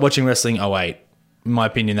 I stopped watching wrestling 08. In my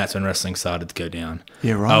opinion, that's when wrestling started to go down.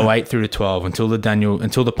 Yeah, right. 08 through to 12 until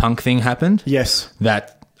the Punk thing happened. Yes.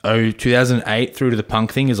 That 2008 through to the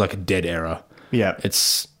Punk thing is like a dead era. Yeah.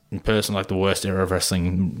 It's in person like the worst era of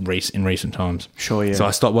wrestling in recent times. Sure, yeah. So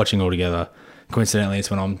I stopped watching altogether. Coincidentally,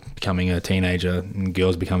 it's when I'm becoming a teenager and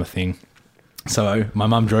girls become a thing. So my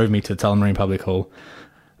mum drove me to Tullamarine Public Hall.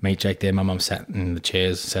 Meet Jake there. My mum sat in the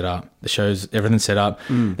chairs, set up. The show's, everything's set up.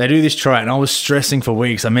 They do this tryout, and I was stressing for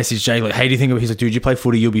weeks. I messaged Jake, like, hey, do you think of it? He's like, dude, you play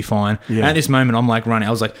footy, you'll be fine. Yeah. And at this moment, I'm like running.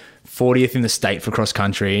 I was like 40th in the state for cross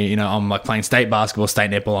country. You know, I'm like playing state basketball, state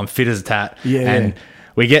netball. I'm fit as a tat. Yeah. And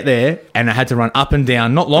we get there, and I had to run up and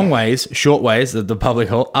down, not long ways, short ways, the public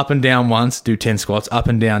hall, up and down once, do 10 squats, up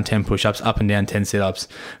and down 10 push-ups, up and down 10 sit-ups.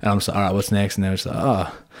 And I'm just like, all right, what's next? And they're just like,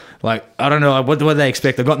 oh. Like, I don't know, like, what do they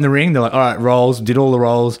expect? I got in the ring, they're like, all right, rolls, did all the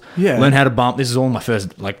rolls, learned how to bump. This is all my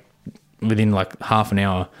first, like, within like half an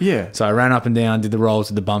hour. Yeah. So I ran up and down, did the rolls,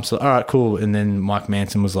 did the bumps. Like, all right, cool. And then Mike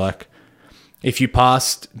Manson was like, if you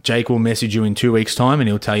passed, Jake will message you in 2 weeks' time and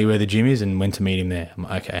he'll tell you where the gym is and when to meet him there. I'm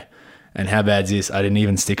like, okay. And how bad's this? I didn't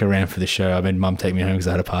even stick around for the show. I made Mum take me home because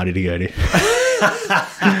I had a party to go to.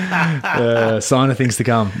 Sign of things to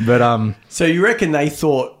come. But So you reckon they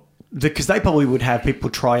thought, because they probably would have people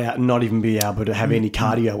try out and not even be able to have any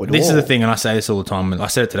cardio at all. This is the thing, and I say this all the time. I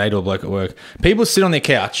said it today to a bloke at work. People sit on their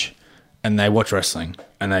couch and they watch wrestling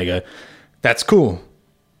and they go, that's cool.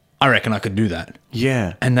 I reckon I could do that.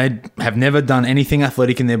 Yeah. And they have never done anything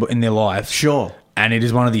athletic in their life. Sure. And it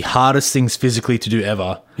is one of the hardest things physically to do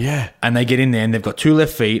ever. Yeah. And they get in there and they've got 2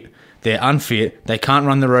 left feet. They're unfit. They can't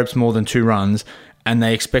run the ropes more than 2 runs. And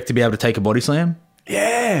they expect to be able to take a body slam.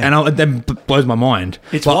 Yeah. And that blows my mind.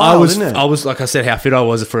 It's like, wild, isn't it? I was, like I said, how fit I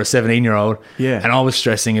was for a 17-year-old. Yeah. And I was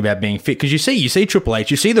stressing about being fit. Because you see Triple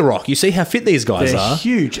H, you see The Rock, you see how fit these guys They're are.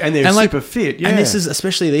 huge and they're like, super fit. Yeah. And this is,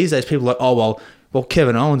 especially these days, people are like, oh, well,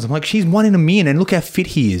 Kevin Owens. I'm like, she's 1 in a million and look how fit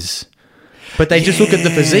he is. But they just look at the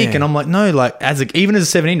physique and I'm like, no, like even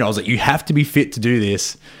as a 17-year-old, I was like, you have to be fit to do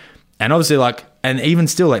this. And obviously like, and even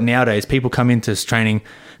still like nowadays, people come into training,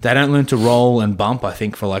 they don't learn to roll and bump, I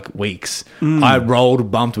think, for like weeks. I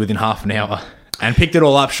rolled, bumped within half an hour and picked it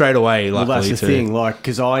all up straight away. Well, Luckily, that's the thing, like,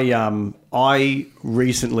 because I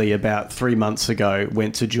recently, about 3 months ago,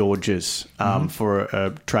 went to George's for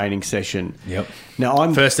a training session. Yep. Now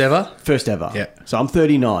I'm First ever? First ever. Yeah. So I'm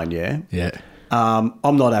 39. Yeah. Yeah.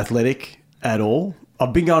 I'm not athletic at all.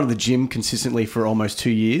 I've been going to the gym consistently for almost 2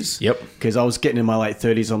 years. Yep. Because I was getting in my late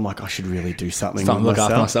 30s. I'm like, I should really do something. Start to look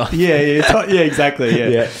after myself. Yeah, exactly.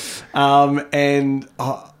 Yeah. Yeah. And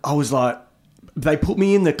I was like, they put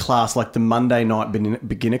me in the class, like the Monday night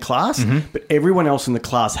beginner class, but everyone else in the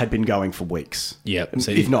class had been going for weeks. Yep.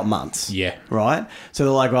 So if not months. Yeah. Right? So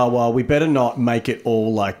they're like, oh, well, we better not make it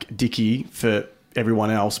all like dicky for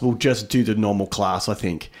everyone else. We'll just do the normal class, I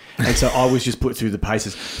think. And so I was just put through the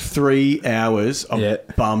paces. 3 hours of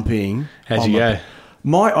bumping. How'd you go?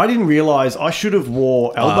 I didn't realise I should have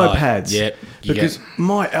wore elbow pads. Yeah. Because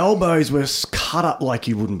my elbows were cut up like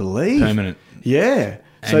you wouldn't believe. Permanent. Yeah.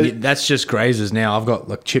 So that's just grazes now. I've got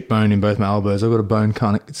like chip bone in both my elbows. I've got a bone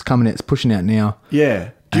it's coming out, it's pushing out now. Yeah.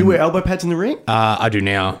 Do you wear elbow pads in the ring? I do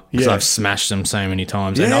now because Yeah. I've smashed them so many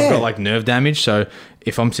times. And I've got like nerve damage. So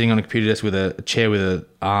if I'm sitting on a computer desk with a chair with an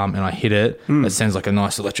arm and I hit it, it sends like a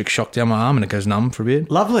nice electric shock down my arm and it goes numb for a bit.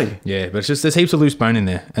 Lovely. Yeah, but it's just there's heaps of loose bone in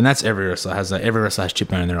there. And that's every wrestler has that. Every wrestler has chip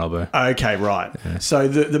bone in their elbow. Okay, right. Yeah. So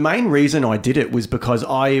the main reason I did it was because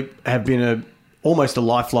I have been almost a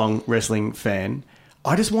lifelong wrestling fan.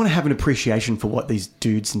 I just want to have an appreciation for what these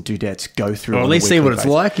dudes and dudettes go through. Or at least see what it's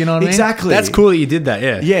like, you know what I mean? Exactly. That's cool that you did that,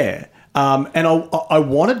 yeah. Yeah. And I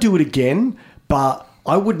want to do it again, but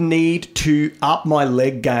I would need to up my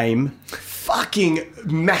leg game fucking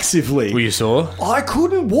massively. Were you sore? I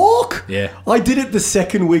couldn't walk. Yeah. I did it the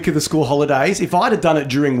second week of the school holidays. If I'd have done it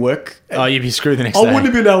during work, Oh, you'd be screwed the next I day. wouldn't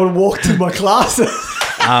have been able to walk to my classes.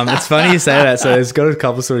 It's funny you say that. So there's got a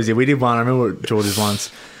couple of stories here. We did one. I remember George's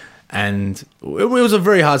once. And it was a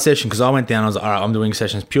very hard session because I went down. I was like, all right, I'm doing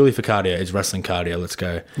sessions purely for cardio. It's wrestling cardio. Let's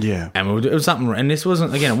go. Yeah. And it was something. And this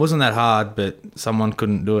wasn't, again, it wasn't that hard, but someone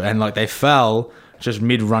couldn't do it. And like they fell just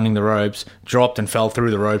mid running the ropes, dropped and fell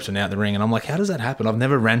through the ropes and out the ring. And I'm like, how does that happen? I've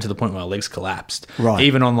never ran to the point where my legs collapsed. Right.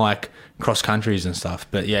 Even on like cross countries and stuff.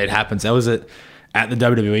 But yeah, it happens. That was at the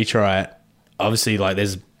WWE Triad. Obviously, like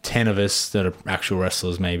there's 10 of us that are actual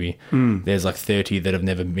wrestlers. Maybe there's like 30 that have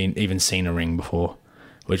never even seen a ring before,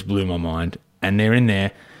 which blew my mind. And they're in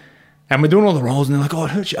there, and we're doing all the rolls, and they're like, "Oh,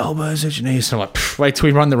 it hurts your elbows, hurts your knees." So I'm like, wait till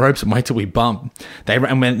we run the ropes and wait till we bump.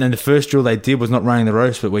 And then the first drill they did was not running the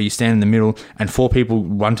ropes, but where you stand in the middle and 4 people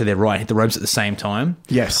run to their right and hit the ropes at the same time.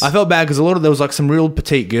 Yes. I felt bad because there was like some real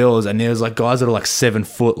petite girls, and there was like guys that are like 7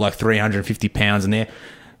 foot, like 350 pounds, and they're.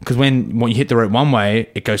 Because when you hit the rope one way,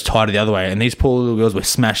 it goes tighter the other way. And these poor little girls were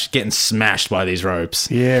getting smashed by these ropes.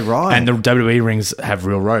 Yeah, right. And the WWE rings have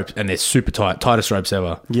real ropes, and they're super tight, tightest ropes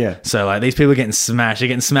ever. Yeah. So like these people are getting smashed. They're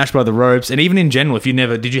getting smashed by the ropes. And even in general,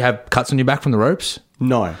 did you have cuts on your back from the ropes?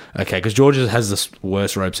 No. Okay, because Georgia has the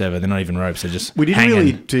worst ropes ever. They're not even ropes. They're just We didn't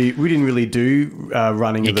hanging. really do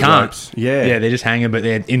running of the can't. ropes. Yeah. Yeah, they're just hanging, but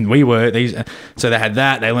so they had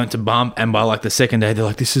that, they learned to bump, and by like the second day, they're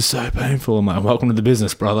like, this is so painful. I'm like, welcome to the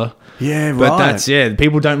business, brother. Yeah, right. But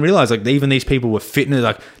people don't realize, like, even these people were fitness,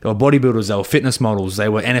 like, they were bodybuilders, they were fitness models, they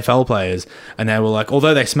were NFL players, and they were like,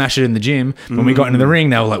 although they smashed it in the gym, when we got into the ring,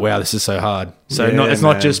 they were like, wow, this is so hard. So Yeah, it's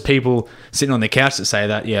man. not just people sitting on their couch that say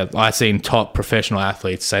that. Yeah, I've seen top professional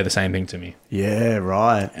athletes say the same thing to me. Yeah,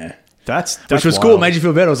 right. Yeah. That's Which was wild. cool. It made you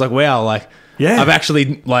feel better. I was like, wow, like, Yeah. I've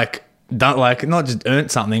actually, like, done, like, not just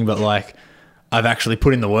earned something, but, like, I've actually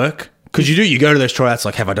put in the work. Because you go to those tryouts,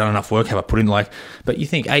 like, have I done enough work? Have I put in, like, but you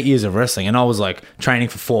think 8 years of wrestling, and I was, like, training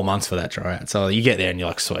for 4 months for that tryout. So you get there and you're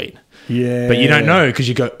like, sweet. Yeah. But you don't know because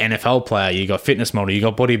you got NFL player, you got fitness model, you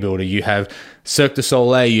got bodybuilder, you have Cirque du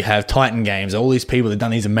Soleil, you have Titan Games, all these people that have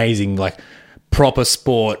done these amazing, like, proper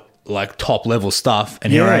sport, like, top level stuff.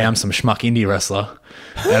 And here I am, some schmuck indie wrestler.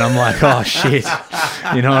 And I'm like, oh, shit.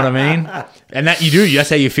 You know what I mean? And that's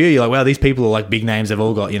how you feel. You're like, wow, these people are like big names. They've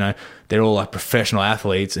all got, they're all like professional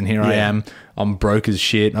athletes. And here I am. I'm broke as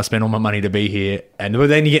shit. I spent all my money to be here. And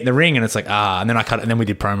then you get in the ring and it's like, and then and then we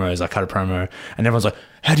did promos. I cut a promo and everyone's like,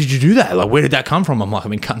 how did you do that? Like, where did that come from? I'm like,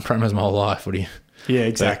 I've been cutting promos my whole life. What do you... Yeah,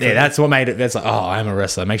 exactly. But, that's what made it. That's like, I'm a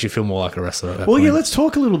wrestler. It makes you feel more like a wrestler. At that point. Yeah, let's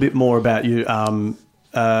talk a little bit more about you.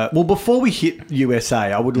 Well, before we hit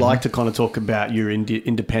USA, I would like to kind of talk about your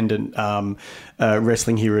independent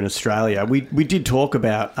wrestling here in Australia. We did talk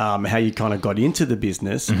about how you kind of got into the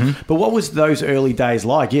business, but what was those early days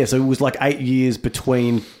like? Yeah, so it was like 8 years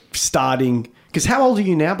between starting. Because how old are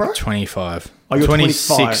you now, bro? 25. Oh, you're 26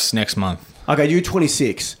 25. next month. Okay, you're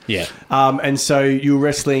 26. Yeah. And so you were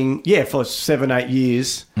wrestling, for 7-8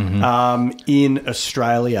 years in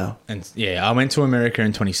Australia. And I went to America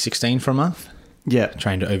in 2016 for a month. Yeah.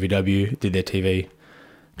 Trained at OVW, did their TV,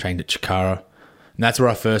 trained at Chikara. And that's where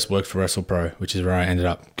I first worked for WrestlePro, which is where I ended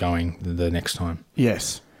up going the next time.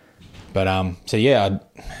 Yes. But,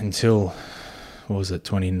 until, what was it,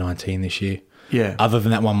 2019 this year. Yeah. Other than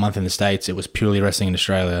that 1 month in the States, it was purely wrestling in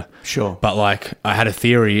Australia. Sure. But, like, I had a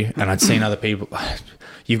theory and I'd seen other people.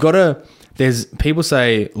 You've got to... There's people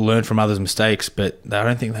say learn from others' mistakes, but I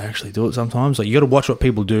don't think they actually do it sometimes. Like, you got to watch what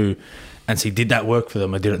people do and see, did that work for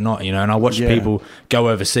them or did it not? And I watched people go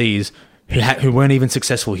overseas who weren't even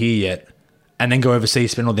successful here yet, and then go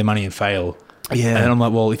overseas, spend all their money and fail. Yeah. And then I'm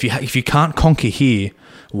like, well, if you can't conquer here,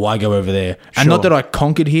 why go over there? And not that I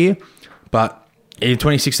conquered here, but in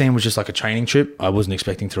 2016 was just like a training trip. I wasn't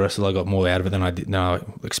expecting to wrestle. I got more out of it than I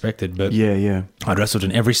expected. But I'd wrestled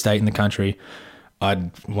in every state in the country.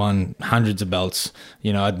 I'd won hundreds of belts.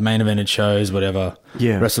 I'd main evented shows, whatever.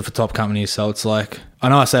 Yeah. Wrestled for top companies. So it's like, I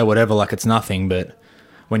know I say whatever like it's nothing, but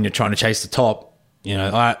when you're trying to chase the top,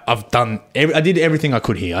 I did everything I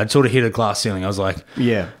could here. I'd sort of hit a glass ceiling. I was like,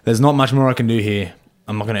 there's not much more I can do here.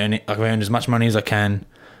 I'm not going to earn it. I can earn as much money as I can.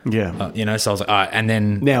 Yeah. So I was like, all right. And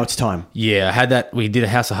then... Now it's time. Yeah. I had that. We did a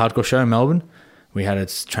House of Hardcore show in Melbourne. We had a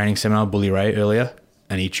training seminar with Bully Ray earlier.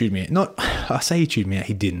 And he chewed me out. I say he chewed me out.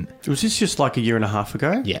 He didn't. Was this just like a year and a half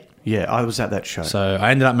ago? Yeah. Yeah, I was at that show. So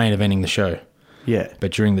I ended up main eventing the show. Yeah.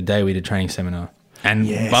 But during the day, we did training seminar. And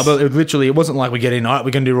Bubba, it wasn't like we get in, all right,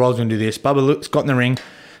 we're going to do rolls, we're going to do this. Bubba got in the ring,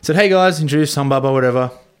 said, hey guys, introduce, I'm Bubba,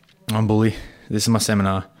 whatever. I'm Bully. This is my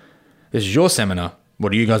seminar. This is your seminar.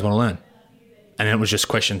 What do you guys want to learn? And then it was just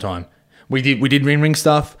question time. We did ring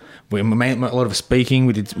stuff. We made a lot of speaking.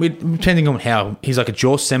 We depending on how he's like, it's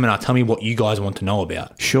your seminar. Tell me what you guys want to know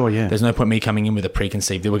about. Sure, yeah. There's no point me coming in with a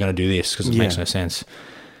preconceived that we're going to do this because it makes no sense.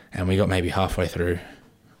 And we got maybe halfway through,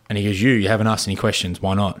 and he goes, "You haven't asked any questions.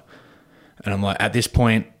 Why not?" And I'm like, at this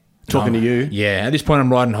point, talking to you. Yeah, at this point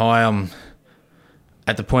I'm riding high.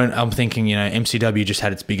 At the point I'm thinking, MCW just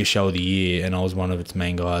had its biggest show of the year, and I was one of its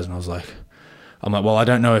main guys, and I'm like, well, I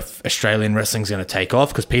don't know if Australian wrestling's going to take off,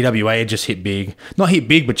 because PWA had just hit big. Not hit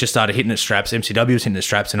big, but just started hitting its straps. MCW was hitting its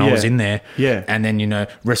straps, and I was in there. Yeah. And then,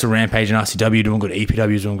 Wrestle Rampage and RCW doing good,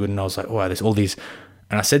 EPW was doing good, and I was like, wow, there's all these.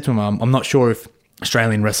 And I said to him, I'm not sure if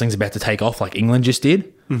Australian wrestling's about to take off like England just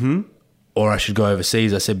did, or I should go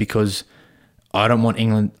overseas. I said, because I don't want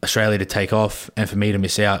Australia to take off and for me to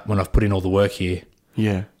miss out when I've put in all the work here.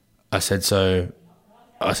 Yeah. I said,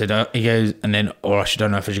 he goes, and then, or I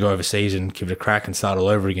don't know if I should go overseas and give it a crack and start all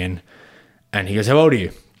over again. And he goes, how old are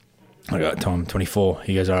you? I go, Tom, 24.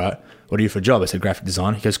 He goes, all right, what do you for a job? I said, graphic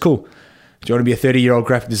design. He goes, cool. Do you want to be a 30-year-old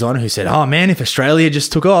graphic designer who said, oh man, if Australia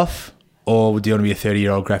just took off? Or do you want to be a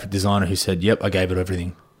 30-year-old graphic designer who said, yep, I gave it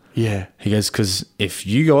everything? Yeah. He goes, because if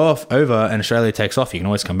you go off over and Australia takes off, you can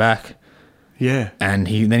always come back. Yeah. And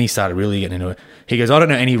then he started really getting into it. He goes, I don't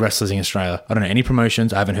know any wrestlers in Australia. I don't know any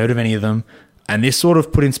promotions. I haven't heard of any of them. And this sort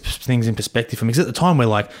of put things in perspective for me. Because at the time,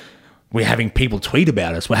 we're having people tweet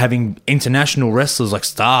about us. We're having international wrestlers like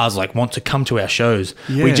stars want to come to our shows.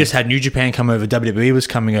 Yeah. We just had New Japan come over. WWE was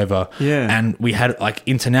coming over. Yeah. And we had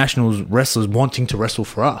international wrestlers wanting to wrestle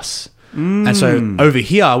for us. And so over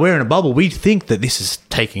here, we're in a bubble. We think that this is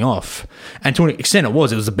taking off. And to an extent it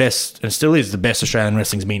was the best, and still is the best Australian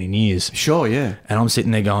wrestling's been in years. Sure, yeah. And I'm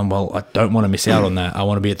sitting there going, well, I don't want to miss out on that. I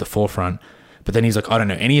want to be at the forefront. But then he's like, I don't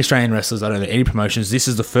know any Australian wrestlers. I don't know any promotions. This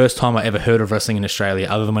is the first time I ever heard of wrestling in Australia,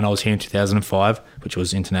 other than when I was here in 2005, which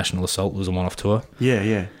was International Assault. It was a one-off tour. Yeah,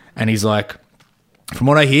 yeah. And he's like, from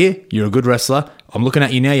what I hear, you're a good wrestler. I'm looking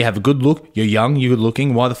at you now. You have a good look. You're young. You're good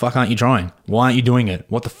looking. Why the fuck aren't you trying? Why aren't you doing it?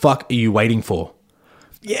 What the fuck are you waiting for?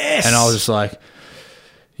 Yes. And I was just like,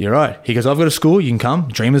 you're right. He goes, I've got a school. You can come.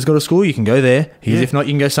 Dreamer's got a school. You can go there. He goes, if not,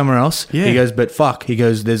 you can go somewhere else. Yeah. He goes, but fuck. He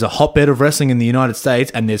goes, there's a hotbed of wrestling in the United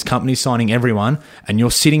States and there's companies signing everyone and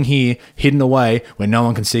you're sitting here hidden away where no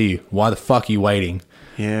one can see you. Why the fuck are you waiting?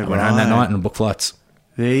 Yeah, I went home that night and booked flights.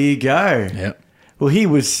 There you go. Yep. Well, he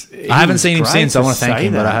I haven't seen him great since. I want to thank say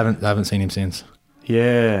him, but that. I haven't seen him since.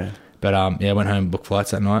 Yeah. But I went home and booked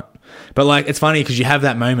flights that night. But it's funny because you have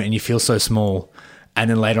that moment and you feel so small. And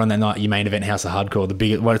then later on that night, you main event House of Hardcore, the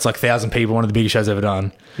biggest, it's like 1,000 people, one of the biggest shows ever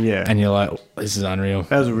done. Yeah. And you're like, this is unreal.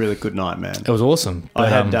 That was a really good night, man. It was awesome. I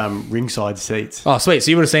But, had ringside seats. oh, sweet.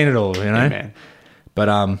 So you would have seen it all, Yeah, man.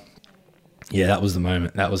 But yeah, that was the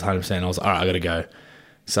moment. That was 100%. I was like, all right, I got to go.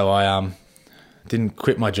 So I didn't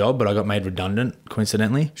quit my job, but I got made redundant,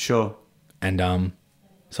 coincidentally. Sure. And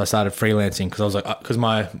so I started freelancing because I was like, because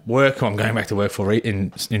my work, I'm going back to work for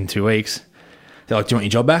in 2 weeks. They're like, do you want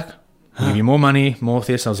your job back? I'll give you more money, more of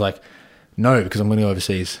this. I was like, no, because I'm going to go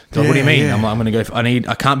overseas. They're like, what do you mean? Yeah. I'm like, I'm going to go.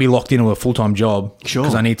 I can't be locked into a full-time job Sure.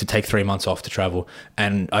 because I need to take 3 months off to travel,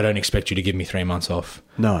 and I don't expect you to give me 3 months off.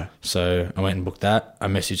 No. So I went and booked that. I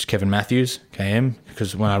messaged Kevin Matthews, KM,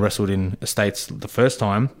 because when I wrestled in the States the first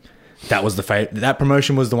time, that was that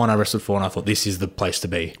promotion was the one I wrestled for, and I thought this is the place to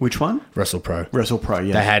be. Which one? Wrestle Pro. Wrestle Pro,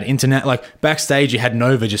 yeah. They had internet, backstage, you had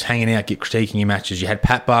Nova just hanging out, critiquing your matches. You had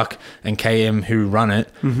Pat Buck and KM who run it,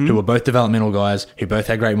 who were both developmental guys, who both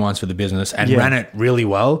had great minds for the business and ran it really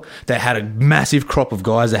well. They had a massive crop of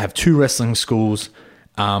guys. They have 2 wrestling schools.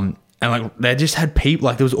 And they just had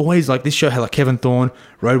people, there was always, this show had Kevin Thorne,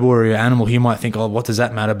 Road Warrior, Animal. You might think, oh, what does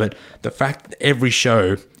that matter? But the fact that every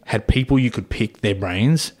show had people you could pick their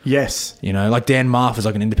brains. Yes. Dan Marf is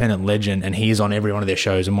an independent legend, and he is on every one of their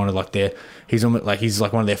shows and one of he's one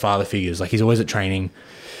of their father figures. He's always at training.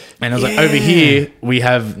 And I was over here we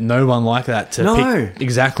have no one like that to pick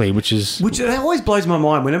exactly, which that always blows my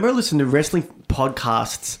mind whenever I listen to wrestling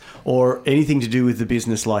podcasts or anything to do with the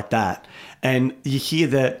business like that, and you hear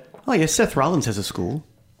that, oh yeah, Seth Rollins has a school.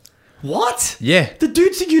 What? Yeah. The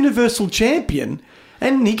dude's a Universal Champion,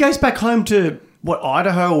 and he goes back home to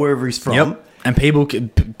Idaho or wherever he's from. Yep.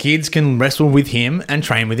 And kids can wrestle with him and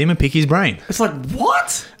train with him and pick his brain. It's like,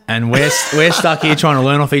 what? And we're stuck here trying to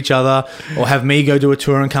learn off each other, or have me go do a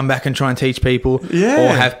tour and come back and try and teach people. Yeah.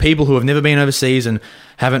 Or have people who have never been overseas and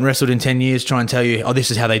haven't wrestled in 10 years try and tell you, oh, this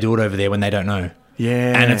is how they do it over there when they don't know.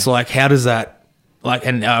 Yeah. And it's how does that...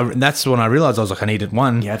 and that's when I realized I was I needed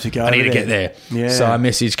one. You have to go. I need to there. get there. Yeah. So I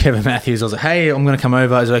messaged Kevin Matthews. I was like, hey, I'm going to come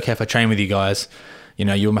over. Is it okay if I train with you guys?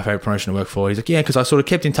 You're my favorite promotion to work for. He's like, yeah, because I sort of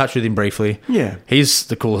kept in touch with him briefly. Yeah. He's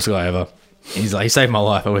the coolest guy ever. He's like, he saved my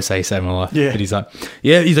life. I always say he saved my life. Yeah. But he's like,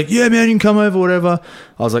 yeah, man, you can come over, whatever.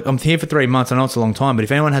 I was like, I'm here for 3 months. I know it's a long time, but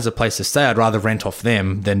if anyone has a place to stay, I'd rather rent off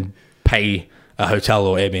them than pay a hotel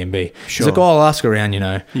or Airbnb. Sure. He's like, oh, I'll ask around, you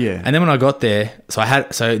know. Yeah. And then when I got there,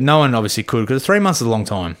 so no one obviously could, because 3 months is a long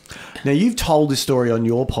time. Now, you've told this story on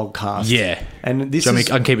your podcast. Yeah. And this So is...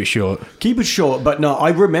 I can keep it short. Keep it short, but no, I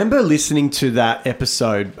remember listening to that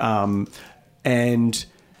episode and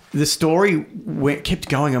the story kept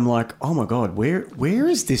going. I'm like, oh my God, where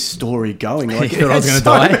is this story going? Like, You thought I was gonna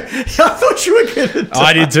die? I thought you were going to die.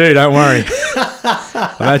 I did too, don't worry.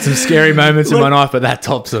 I've had some scary moments in my life, but that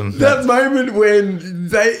tops them. That moment when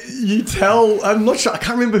you tell, I'm not sure, I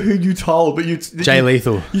can't remember who you told, but Jay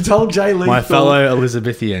Lethal. You told Jay Lethal. My fellow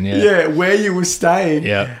Elizabethan, yeah. Yeah, where you were staying.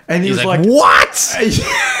 Yeah. And he He's was like, like, what?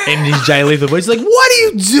 And he's Jay Lethal. He's like, what are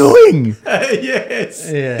you doing?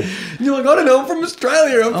 yes. Yeah. You're like, I don't know, I'm from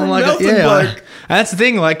Australia. I'm from Melton. And that's the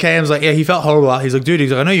thing. Like, Cam's like, yeah, he felt horrible. He's like, dude,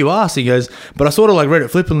 he's like, I know you asked. He goes, but I sort of like read it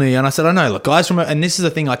flippantly. And I said, I know, like, guys from, and this is the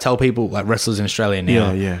thing I tell people, like wrestlers in Australia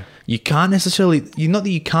now. Yeah. You can't necessarily, not that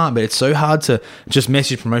you can't, but it's so hard to just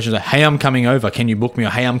message promotions like, hey, I'm coming over. Can you book me? Or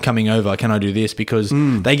hey, I'm coming over. Can I do this? Because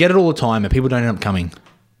they get it all the time and people don't end up coming.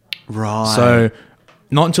 Right. So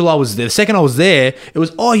not until I was there. The second I was there, it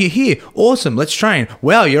was, oh, you're here. Awesome. Let's train.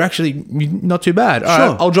 Wow, you're not too bad. All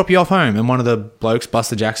right, I'll drop you off home. And one of the blokes,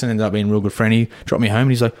 Buster Jackson, ended up being a real good friend. He dropped me home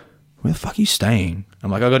and he's like, where the fuck are you staying?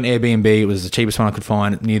 I'm like, I got an Airbnb. It was the cheapest one I could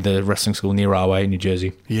find near the wrestling school near Rahway, New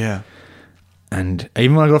Jersey. Yeah. And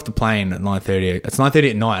even when I got off the plane at 9:30, it's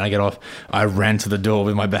 9:30 at night and I get off, I ran to the door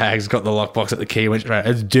with my bags, got the lockbox at the key, went straight.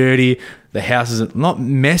 It's dirty. The house is not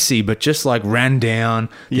messy, but just like ran down.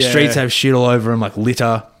 The streets have shit all over them, like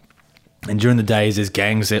litter. And during the days, there's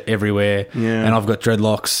gangs everywhere. Yeah. And I've got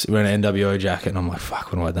dreadlocks, wearing an NWO jacket, and I'm like,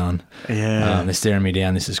 fuck, what have I done? Yeah. They're staring me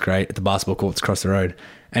down. This is great. At the basketball courts across the road.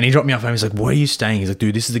 And he dropped me off home. He's like, where are you staying? He's like,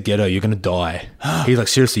 dude, this is the ghetto. You're going to die. He's like,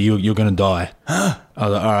 seriously, you're going to die. I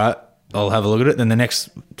was like, all right, I'll have a look at it. Then the next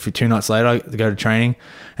 2 nights later, I go to training.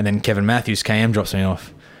 And then Kevin Matthews, KM, drops me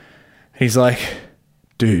off. He's like,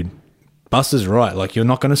 dude, Buster's right. Like, you're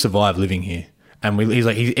not going to survive living here. And he's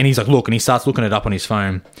like, look, and he starts looking it up on his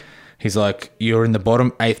phone. He's like, you're in the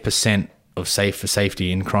bottom 8% of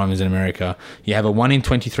safety in crimes in America. You have a 1 in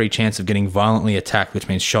 23 chance of getting violently attacked, which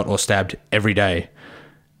means shot or stabbed every day.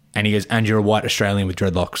 And he goes, and you're a white Australian with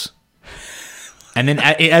dreadlocks. And then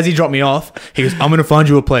as he dropped me off, he goes, I'm going to find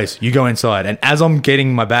you a place. You go inside. And as I'm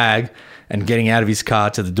getting my bag and getting out of his car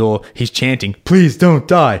to the door, he's chanting, please don't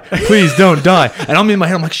die. Please don't die. And I'm in my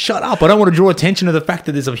head, I'm like, shut up. I don't want to draw attention to the fact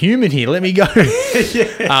that there's a human here. Let me go.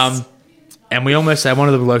 Yes. And we almost had one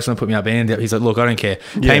of the blokes that put me up and he's like, look, I don't care.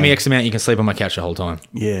 Pay me X amount, you can sleep on my couch the whole time.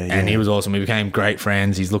 Yeah. And he was awesome. We became great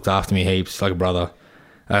friends. He's looked after me heaps, like a brother.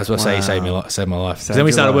 That's what I say. He saved my life. So then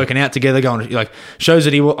we started working out together, going like shows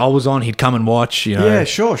that I was on. He'd come and watch. You know. Yeah,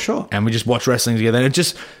 sure. And we just watch wrestling together.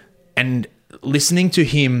 And listening to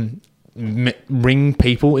him ring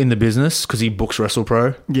people in the business because he books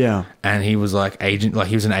WrestlePro. Yeah. And he was like agent, like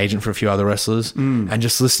he was an agent for a few other wrestlers. And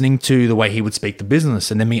just listening to the way he would speak the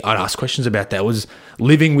business, and then I'd ask questions about that.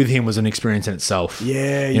 Living with him was an experience in itself.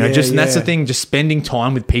 Yeah, you know, yeah, and that's the thing. Just spending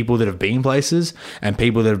time with people that have been places and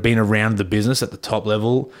people that have been around the business at the top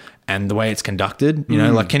level and the way it's conducted. You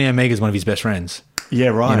know, like Kenny Omega is one of his best friends. Yeah,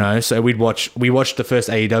 right. You know, so we watched the first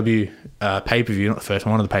AEW pay-per-view, not the first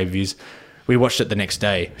one of the pay-per-views. We watched it the next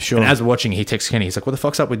day. Sure. And as we're watching, he texts Kenny. He's like, what the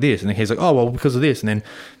fuck's up with this? And then he's like, oh, well, because of this. And then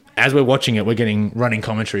as we're watching it, we're getting running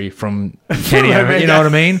commentary from Kenny. You know what I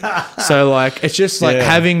mean? So, like, it's just like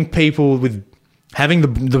having people having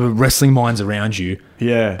the wrestling minds around you.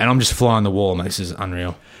 Yeah. And I'm just flying the wall, man. This is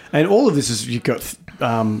unreal. And all of this is, you've got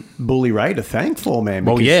Bully Ray to thank for, man.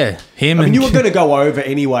 Well, yeah. Him I mean, and you were going to go over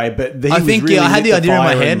anyway, but I think, really I had the idea in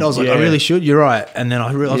my fire head. I was like, I really should. You're right. And then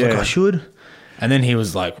I was like, I should. And then he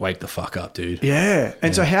was like, wake the fuck up, dude. Yeah.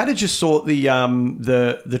 And so how did you sort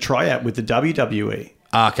the tryout with the WWE?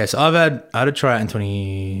 Okay, so I had a tryout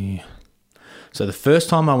in So the first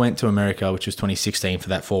time I went to America, which was 2016 for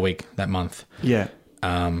that 4 week, that month. Yeah.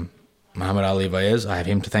 Muhammad Ali Baez, I have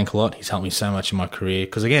him to thank a lot. He's helped me so much in my career.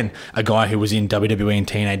 Because again, a guy who was in WWE and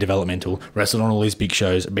TNA developmental, wrestled on all these big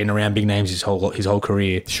shows, been around big names his whole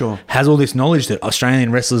career. Sure. Has all this knowledge that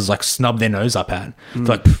Australian wrestlers like snub their nose up at. It's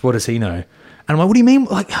like, what does he know? And I'm like, what do you mean?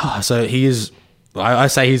 Like, so he is. I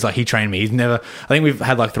say he's like, he trained me. He's never. I think we've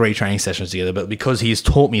had like 3 training sessions together, but because he has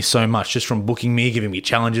taught me so much, just from booking me, giving me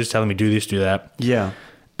challenges, telling me do this, do that. Yeah.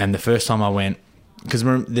 And the first time I went, because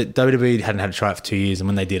the WWE hadn't had a tryout for 2 years, and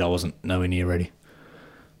when they did, I wasn't nowhere near ready.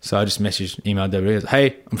 So I just emailed WWE,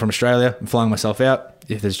 hey, I'm from Australia. I'm flying myself out.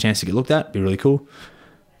 If there's a chance to get looked at, it'd be really cool.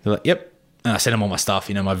 They're like, yep. And I sent them all my stuff,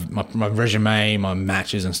 you know, my resume, my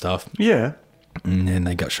matches and stuff. Yeah. And then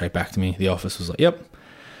they got straight back to me. The office was like, yep,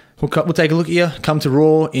 we'll take a look at you. Come to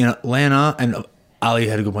Raw in Atlanta. And Ali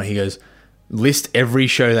had a good point. He goes, list every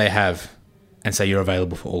show they have and say you're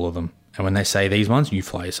available for all of them. And when they say these ones, you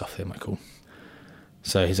fly yourself there. I'm like, cool.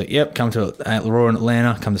 So he's like, yep, come to Raw in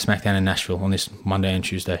Atlanta, come to SmackDown in Nashville on this Monday and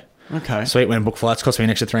Tuesday. Okay. Sweet, went and booked flights, cost me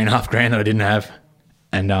an extra $3,500 that I didn't have.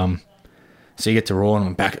 And so you get to Raw and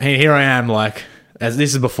I'm back. Here I am, like, as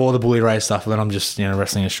this is before the bully race stuff, then I'm just,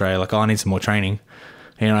 wrestling in Australia. Like, I need some more training.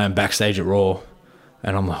 Here I am backstage at Raw.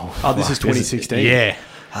 And I'm like, oh, this is 2016? Yeah.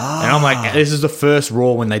 And I'm like, this is the first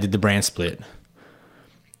Raw when they did the brand split.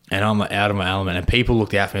 And I'm like out of my element. And people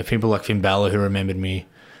looked out for me. People like Finn Balor who remembered me.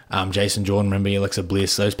 Jason Jordan, remember me, Alexa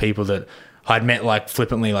Bliss, those people that I'd met like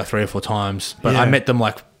flippantly like 3 or 4 times. But I met them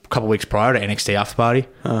like a couple of weeks prior to NXT After Party.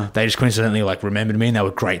 They just coincidentally like remembered me and they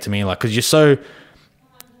were great to me. Like, because you're so...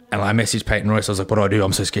 And I messaged Peyton Royce. I was like, what do I do?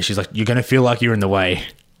 I'm so scared. She's like, you're going to feel like you're in the way.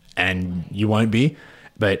 And you won't be.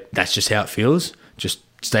 But that's just how it feels. Just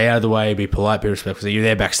stay out of the way, be polite, be respectful. You're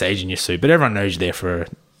there backstage in your suit. But everyone knows you're there for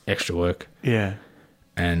extra work. Yeah.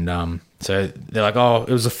 And so they're like, oh,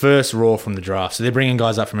 it was the first Raw from the draft. So they're bringing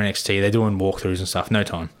guys up from NXT. They're doing walkthroughs and stuff. No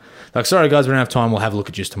time. Like, sorry, guys, we don't have time. We'll have a look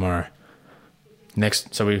at you tomorrow.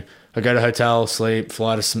 So I go to hotel, sleep,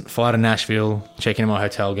 fly to Nashville, check into my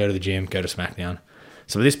hotel, go to the gym, go to SmackDown.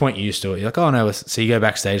 So at this point, you're used to it. You're like, oh, no. So you go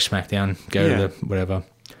backstage, SmackDown, go to the whatever.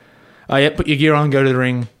 Oh, yeah, put your gear on, go to the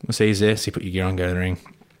ring. We'll see he's there. So you put your gear on, go to the ring.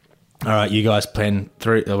 All right, you guys plan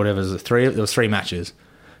 3, or whatever. There was 3 matches.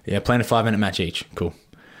 Yeah, plan a 5-minute match each. Cool.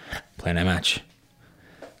 Plan a match.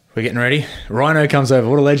 We're getting ready. Rhino comes over.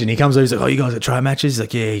 What a legend. He comes over. He's like, oh, you guys got try matches? He's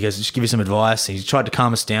like, yeah. He goes, just give you some advice. He tried to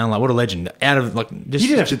calm us down. Like, what a legend. Out of, like, just... You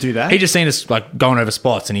didn't have to do that. He just seen us, like, going over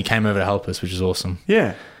spots and he came over to help us, which is awesome.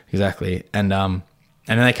 Yeah. Exactly. And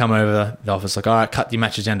then they come over the office, like, all right, cut your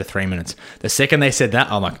matches down to 3 minutes. The second they said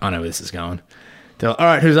that, I'm like, I know where this is going. They're like, all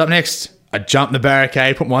right, who's up next? I jumped the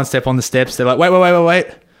barricade, put one step on the steps. They're like, wait.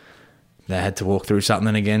 They had to walk through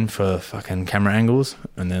something again for fucking camera angles.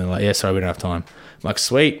 And then they're like, yeah, sorry, we don't have time. I'm like,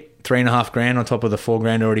 sweet, $3,500 on top of the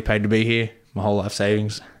 $4,000 already paid to be here. My whole life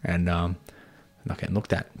savings. And not getting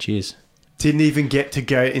looked at. Cheers. Didn't even get to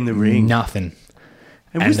go in the ring. Nothing.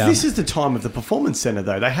 And this is the time of the Performance Center,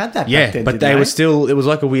 though. They had that back then, but they were still... It was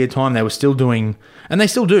like a weird time. They were still doing... And they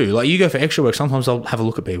still do. Like, you go for extra work, sometimes they'll have a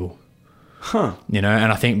look at people. Huh. And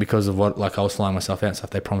I think because of what, like, I was flying myself out and stuff,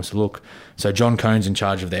 they promised to look. So John Cohn's in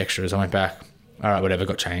charge of the extras. I went back. All right, whatever,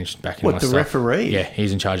 got changed back in my stuff. What, the referee? Yeah,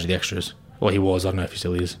 he's in charge of the extras. Well, he was. I don't know if he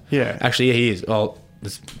still is. Yeah. Actually, yeah, he is. Well,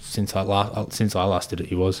 since I last did it,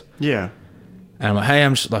 he was. Yeah. And I'm like, hey,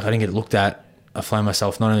 I'm just, like, I didn't get it looked at. I flew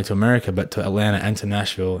myself not only to America, but to Atlanta and to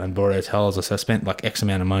Nashville and bought hotels. I said, I spent like X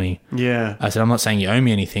amount of money. Yeah. I said, I'm not saying you owe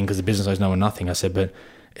me anything because the business owes no one nothing. I said, but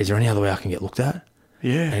is there any other way I can get looked at?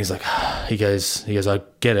 Yeah. And he's like, he goes, I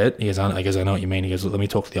get it. He goes, I know what you mean. He goes, let me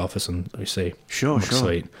talk to the office and let me see. Sure.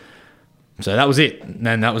 Sweet. So that was it. And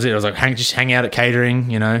then that was it. I was like, just hang out at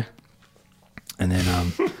catering, And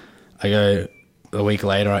then I go a week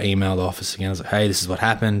later, I emailed the office again. I was like, hey, this is what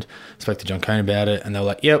happened. I spoke to John Cohn about it. And they were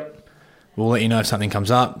like, yep, we'll let you know if something comes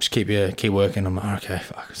up. Just keep working. I'm like, okay,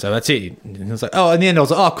 fuck. So that's it. And I was like, oh, in the end, I was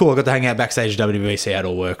like, oh, cool. I got to hang out backstage at WWE, see how it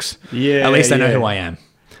all works. Yeah. At least they know who I am.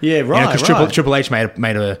 Yeah, right. Because Triple H made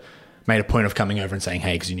a point of coming over and saying,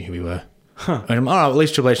 hey, because he knew who we were. Huh. And I'm, all right, at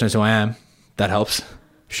least Triple H knows who I am. That helps.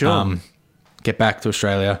 Sure. Get back to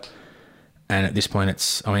Australia. And at this point,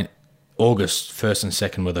 August 1st and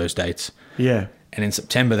 2nd were those dates. Yeah. And in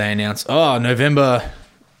September, they announced, November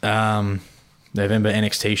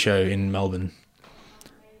NXT show in Melbourne.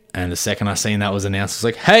 And the second I seen that was announced, I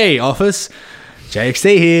was like, hey, office,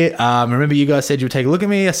 JXT here. Remember you guys said you would take a look at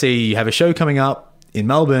me. I see you have a show coming up in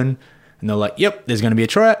Melbourne. And they're like, yep, there's going to be a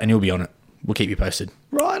tryout and you'll be on it. We'll keep you posted.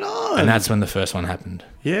 Right on. And that's when the first one happened.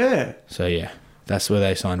 Yeah. So, yeah, that's where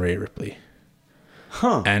they signed Rhea Ripley.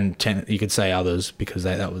 Huh. And you could say others because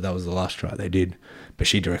that was the last tryout they did. But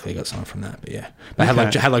she directly got signed from that. But, yeah. They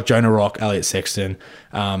had like Jonah Rock, Elliot Sexton.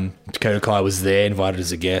 Dakota Kai was there, invited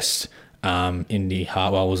as a guest. Indy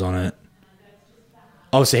Hartwell was on it.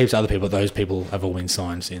 Obviously, heaps of other people. Those people have all been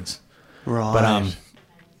signed since. Right.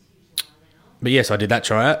 But yes, I did that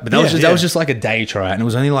tryout. But that was just like a day tryout, and it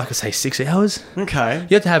was only like, I say, 6 hours. Okay.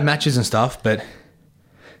 You have to have matches and stuff, but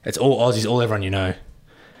it's all Aussies, all everyone you know.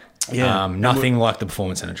 Yeah. Nothing like the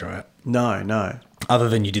Performance Center tryout. No. Other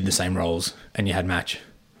than you did the same roles and you had match.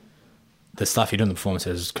 The stuff you do in the Performance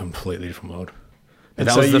Center is a completely different world. But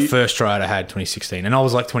that was the first tryout I had, 2016, and I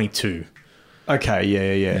was like 22. Okay,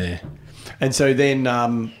 yeah. And so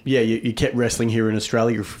then, you kept wrestling here in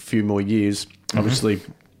Australia for a few more years. Mm-hmm. Obviously,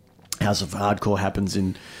 House of Hardcore happens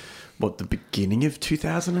in, the beginning of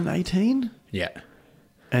 2018? Yeah.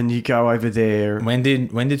 And you go over there... When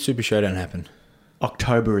did Super Showdown happen?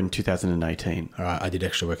 October in 2018. All right, I did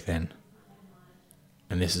extra work then.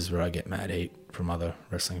 and this is where I get mad heat from other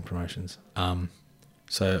wrestling promotions.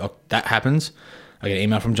 So that happens. I get an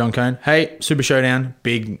email from John Cone. Hey, Super Showdown,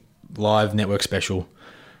 big live network special.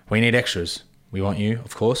 We need extras. We want you,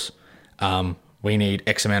 of course. We need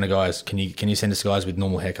X amount of guys. Can you send us guys with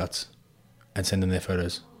normal haircuts and send them their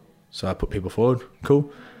photos? So I put people forward.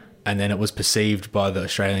 Cool. And then it was perceived by the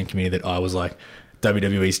Australian community that I was like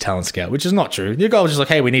WWE's talent scout, which is not true. The guy was just like,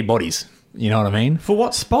 hey, we need bodies. You know what I mean? For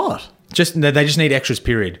what spot? They just need extras,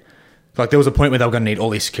 period. Like, there was a point where they were going to need all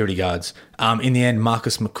these security guards. In the end,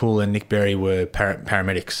 Marcus McCool and Nick Berry were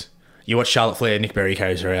paramedics. You watch Charlotte Flair, Nick Berry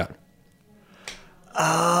carries her out.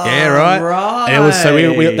 Oh, yeah, right. Right. And it was so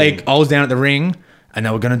I was down at the ring, and they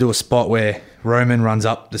were going to do a spot where Roman runs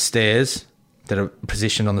up the stairs that are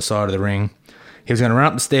positioned on the side of the ring. He was going to run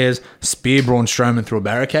up the stairs, spear Braun Strowman through a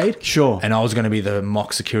barricade. Sure. And I was going to be the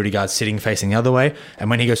mock security guard sitting facing the other way. And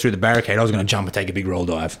when he goes through the barricade, I was going to jump and take a big roll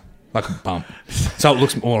dive. Like a bump. So it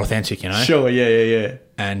looks more authentic, you know? Sure, yeah.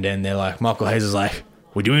 And then they're like, Michael Hayes is like,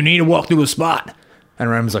 we do need to walk through the spot. And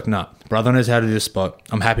Roman's like, no, brother knows how to do this spot.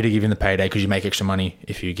 I'm happy to give him the payday because you make extra money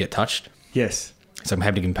if you get touched. Yes. So I'm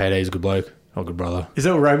happy to give him payday. He's a good bloke. Or a good brother. Is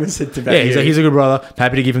that what Roman said to Yeah, he's like, he's a good brother.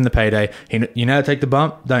 Happy to give him the payday. You know how to take the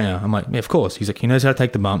bump, don't you? I'm like, yeah, of course. He's like, he knows how to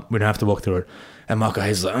take the bump. We don't have to walk through it. And Michael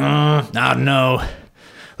Hayes is like, no.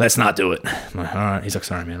 Let's not do it. I'm like, all right. He's like,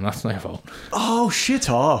 sorry, man. That's not your fault. Oh, shit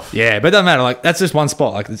off. Yeah, but it doesn't matter. Like, that's just one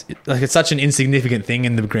spot. Like, it's such an insignificant thing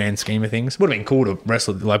in the grand scheme of things. Would have been cool to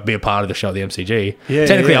wrestle, like, be a part of the show at the MCG. Yeah,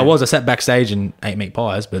 technically, I sat backstage and ate meat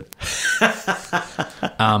pies, but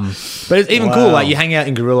but it's even cool. Like, you hang out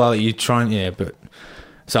in Gorilla, like, you try and but.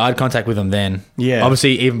 So I had contact with them then. Yeah.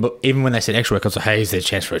 Obviously, even when they said extra work, I was like, hey, is there a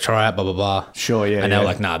chance for a tryout? Blah blah blah. Sure, yeah. And they were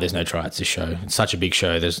like, nah, there's no tryouts. This show, it's such a big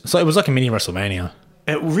show. So it was like a mini WrestleMania.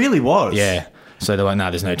 It really was. Yeah. So they're like, no,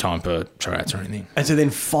 there's no time for tryouts or anything. And so then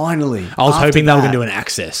finally, I was hoping they were going to do an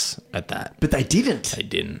access at that, but they didn't. They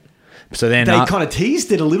didn't. So then they kind of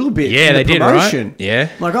teased it a little bit. Yeah, they did, right? Yeah.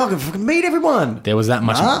 Like, I can meet everyone. There was that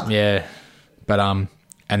much. Yeah. But and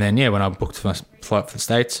then when I booked my flight for the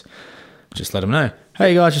States, just let them know.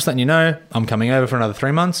 Hey guys, just letting you know, I'm coming over for another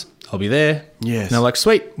 3 months. I'll be there. Yes. And they're like,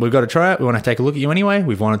 sweet, we've got to try it. We want to take a look at you anyway.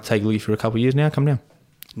 We've wanted to take a look at you for a couple of years now. Come down.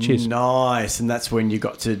 Cheers. Nice. And that's when you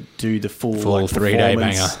got to do the full 3-day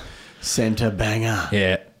banger. Center banger.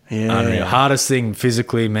 Yeah. Unreal. Hardest thing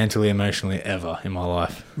physically, mentally, emotionally ever in my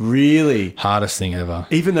life. Really? Hardest thing ever.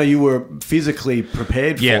 Even though you were physically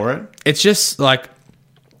prepared for it? It's just like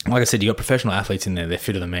I said, you got professional athletes in there. They're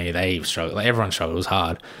fitter than me. They struggle. Like, everyone struggled. It was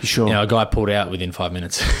hard. Sure. You know, a guy pulled out within 5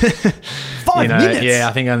 minutes. 5 minutes? Yeah,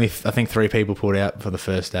 I think 3 people pulled out for the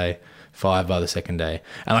first day, 5 by the second day.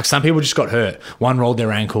 And like some people just got hurt. One rolled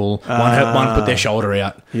their ankle, one put their shoulder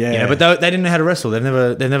out. Yeah. You know, but they didn't know how to wrestle. They've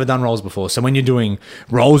never done rolls before. So when you're doing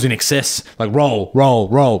rolls in excess, like roll,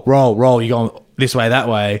 you go this way, that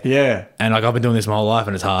way. Yeah. And like I've been doing this my whole life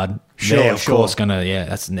and it's hard. Sure, of course,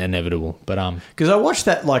 that's inevitable. But because I watched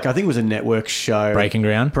that, like, I think it was a network show, Breaking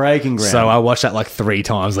Ground. So I watched that like 3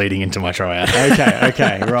 times leading into my tryout.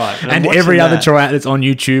 Okay, right. And every other tryout that's on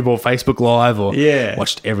YouTube or Facebook Live or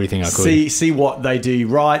watched everything I could. See what they do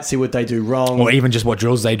right, see what they do wrong, or even just what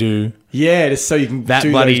drills they do. Yeah, just so you can that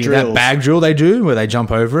do bloody those drills. That bag drill they do where they jump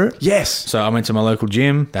over it. Yes. So I went to my local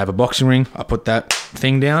gym. They have a boxing ring. I put that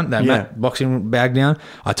thing down, boxing bag down.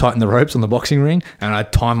 I tightened the ropes on the boxing ring, and I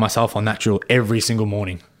timed myself on that drill every single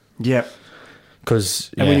morning. Yep.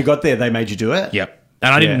 And when you got there, they made you do it. Yep.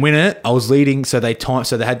 And I didn't win it. I was leading, so they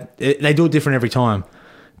do it different every time.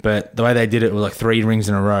 But the way they did it was like 3 rings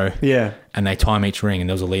in a row. Yeah. And they time each ring, and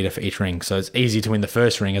there was a leader for each ring. So it's easy to win the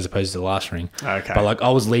first ring as opposed to the last ring. Okay. But like I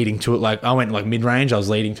was leading to it, like I went like mid-range. I was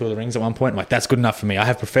leading 2 of the rings at one point. I'm like, that's good enough for me. I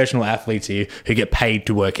have professional athletes here who get paid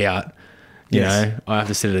to work out. You know, I have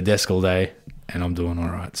to sit at a desk all day, and I'm doing all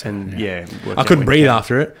right. So, I couldn't breathe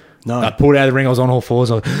after it. No. I pulled out of the ring. I was on all fours.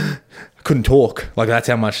 I couldn't talk. Like that's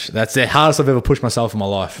the hardest I've ever pushed myself in my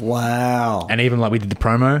life. Wow. And even like we did the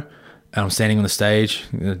promo. And I'm standing on the stage,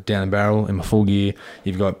 down the barrel in my full gear.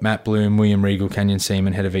 You've got Matt Bloom, William Regal, Canyon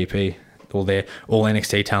Seaman, head of VP, all there, all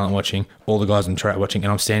NXT talent watching, all the guys on the track watching,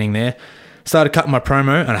 and I'm standing there. Started cutting my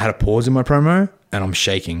promo, and I had a pause in my promo, and I'm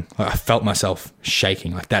shaking. Like I felt myself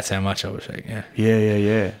shaking. Like that's how much I was shaking.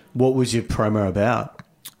 Yeah. What was your promo about?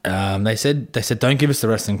 They said don't give us the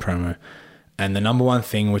wrestling promo. And the number one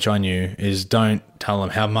thing which I knew is don't tell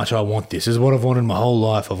them how much I want this. This is what I've wanted my whole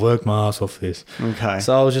life. I've worked my ass off for this. Okay.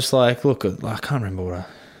 So I was just like, look, I can't remember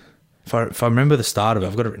if I remember the start of it,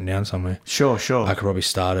 I've got it written down somewhere. Sure. I could probably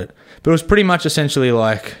start it. But it was pretty much essentially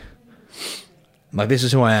like this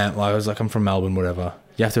is who I am. Like I was like, I'm from Melbourne, whatever.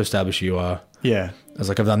 You have to establish who you are. Yeah. was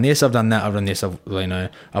like, I've done this, I've done that, I've done this, I've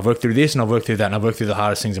worked through this and I've worked through that and I've worked through the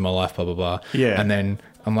hardest things in my life, blah, blah, blah. Yeah. And then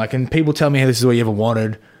I'm like, and people tell me, hey, this is what you ever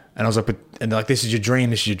wanted. And I was like, and they're like, this is your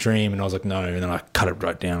dream. And I was like, no. And then I cut it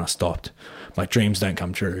right down. I stopped. My dreams don't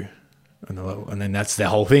come true. And then that's the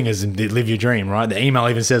whole thing is live your dream, right? The email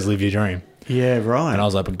even says live your dream. Yeah, right. And I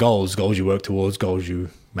was like, but goals you work towards, goals you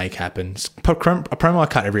make happen. A promo I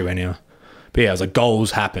cut everywhere now. But yeah, I was like,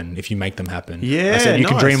 goals happen if you make them happen. Yeah, I said, you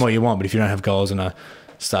can nice. dream what you want, but if you don't have goals, and I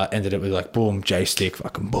ended it with like, boom, J-stick,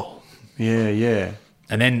 fucking boom. Yeah, yeah.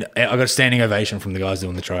 And then I got a standing ovation from the guys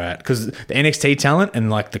doing the tryout because the NXT talent and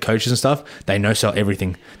like the coaches and stuff, they no-sell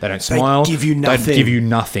everything. They don't smile. They give you nothing. They give you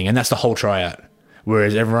nothing, and that's the whole tryout.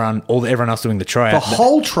 Whereas everyone else doing the tryout, The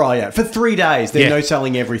whole tryout for 3 days, they're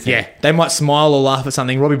no-selling everything. yeah, they might smile or laugh at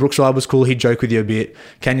something. Robbie Brookside was cool. He'd joke with you a bit.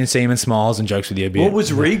 Canyon Seaman smiles and jokes with you a bit. What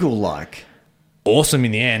was Regal like? Awesome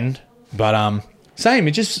in the end, but same.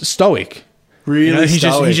 It's just stoic. Really, You know, he's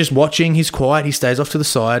stoic. just watching. He's quiet. He stays off to the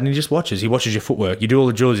side and he just watches. He watches your footwork. You do all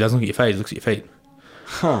the drills. He doesn't look at your face. He looks at your feet.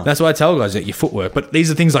 Huh. That's why I tell guys that your footwork. But these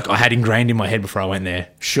are things like I had ingrained in my head before I went there.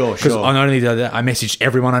 Sure. Because I not only did that, I messaged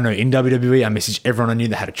everyone I know in WWE. I messaged everyone I knew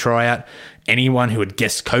that had a tryout. Anyone who had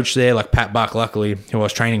guest coached there, like Pat Buck, luckily, who I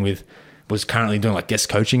was training with, was currently doing like guest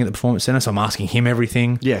coaching at the Performance Center. So I'm asking him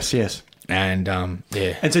everything. Yes, yes. And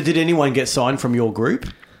yeah. And so did anyone get signed from your group?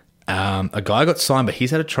 A guy got signed, but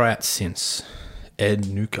he's had a tryout since. Ed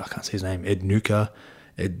Nuka, I can't say his name. Ed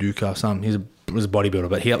Duca, something. He was a bodybuilder,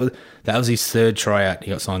 but that was his third tryout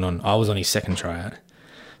he got signed on. I was on his second tryout.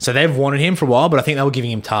 So they've wanted him for a while, but I think they were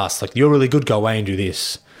giving him tasks. Like, you're really good, go away and do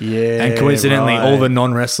this. Yeah. And coincidentally, right. all the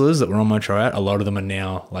non-wrestlers that were on my tryout, a lot of them are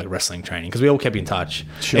now like wrestling training because we all kept in touch.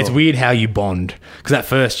 Sure. It's weird how you bond because at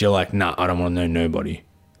first you're like, nah, I don't want to know nobody.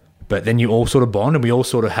 But then you all sort of bond and we all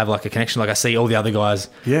sort of have like a connection. Like I see all the other guys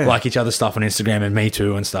like each other's stuff on Instagram and me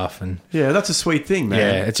too and stuff. And Yeah, that's a sweet thing, man.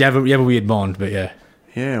 yeah, you have a weird bond, but yeah.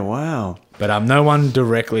 Yeah, wow. But no one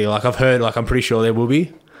directly, like I've heard, like I'm pretty sure there will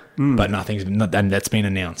be, but that's been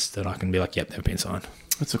announced that I can be like, yep, they've been signed.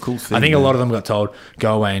 That's a cool thing. I think man. a lot of them got told,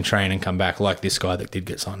 go away and train and come back, like this guy that did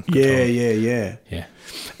get signed. Yeah, yeah. Yeah.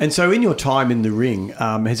 And so in your time in the ring,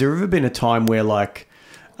 has there ever been a time where like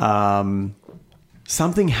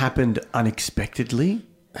something happened unexpectedly?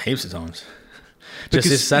 Heaps of times. Because Just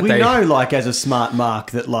this Saturday. we know, like, as a smart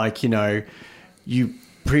mark, that, like, you know, you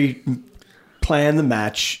pre-plan the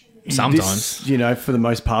match. Sometimes. For the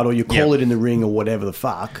most part, or you call it in the ring or whatever the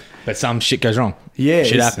fuck. But some shit goes wrong. Yeah.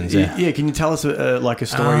 Shit happens, yeah. Yeah, can you tell us, like, a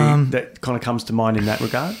story that kind of comes to mind in that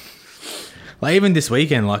regard? Like, even this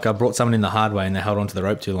weekend, like, I brought someone in the hard way and they held onto the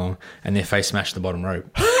rope too long and their face smashed the bottom rope.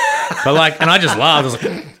 But, like, and I just laughed.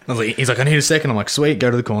 I was like, he's like, I need a second. I'm like, sweet, go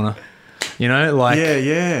to the corner. You know, like...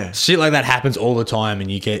 Yeah. Shit like that happens all the time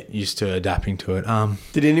and you get used to adapting to it.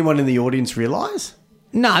 Did anyone in the audience realise?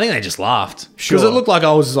 No, I think they just laughed. Sure. Because it looked like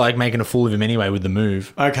I was, like, making a fool of him anyway with the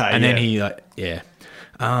move. Okay, And then he, like, yeah.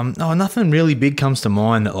 No, nothing really big comes to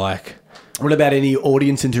mind that, like... What about any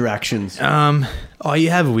audience interactions? You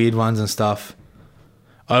have weird ones and stuff.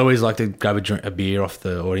 I always like to grab a beer off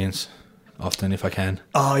the audience, often if I can.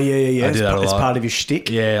 Oh, yeah. I do that a It's lot. part of your shtick?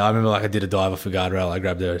 Yeah, I remember like I did a dive off a guardrail. I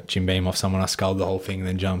grabbed a chin beam off someone, I sculled the whole thing and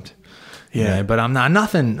then jumped. Yeah. You know, but I'm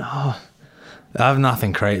nothing. I have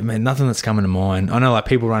nothing crazy. Man, nothing that's coming to mind. I know like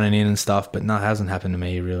people running in and stuff, but no, it hasn't happened to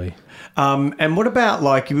me really. And what about,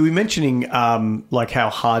 like, we were mentioning, like, how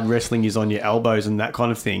hard wrestling is on your elbows and that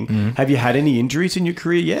kind of thing. Mm-hmm. Have you had any injuries in your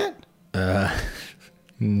career yet?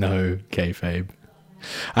 No kayfabe.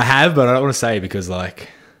 I have, but I don't want to say because, like,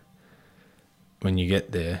 when you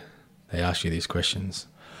get there, they ask you these questions.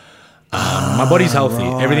 My body's healthy.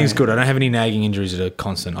 right. Everything's good. I don't have any nagging injuries that are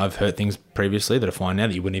constant. I've hurt things previously that are fine now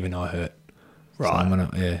that you wouldn't even know I hurt. Right. So I'm gonna,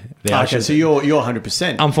 yeah. Okay, so you're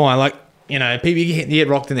 100%. I'm fine. Like, you know, people, you get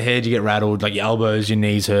rocked in the head, you get rattled, like your elbows, your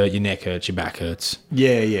knees hurt, your neck hurts, your back hurts.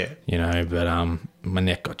 Yeah. You know, but my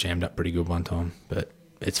neck got jammed up pretty good one time, but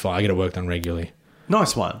it's fine. I get it work done regularly.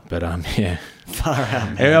 Nice one. But yeah. Far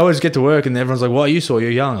out, man. I always get to work and everyone's like, "What you saw? You're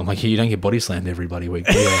young." I'm like, "Yeah, you don't get body slammed every bloody week."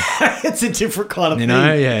 Yeah. It's a different kind of You thing.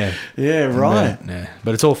 know, yeah. Yeah, right.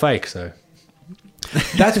 But it's all fake, so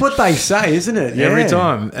That's what they say, isn't it? Yeah. every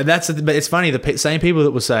time. And but it's funny. The same people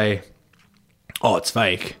that will say, "Oh, it's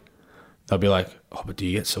fake," they'll be like, "Oh, but do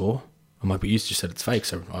you get sore?" I'm like, "But you just said it's fake,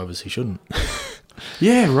 so I obviously shouldn't."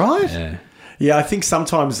 Yeah, right? Yeah. Yeah, I think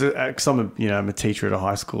sometimes, because I'm a teacher at a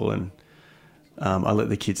high school and I let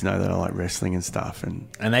the kids know that I like wrestling and stuff. And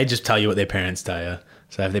they just tell you what their parents tell you.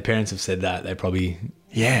 So if their parents have said that, they probably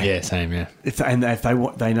same, yeah. if they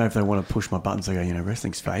know if they want to push my buttons, I go,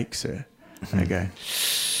 wrestling's fake, sir. I go,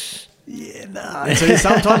 Yeah, no. So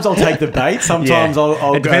sometimes I'll take the bait. Sometimes I'll it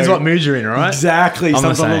go. depends what mood you're in, right? Exactly. I'm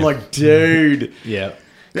the Sometimes I'm same. like, dude. Yeah.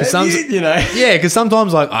 Yeah, Because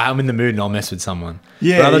sometimes like I'm in the mood and I'll mess with someone.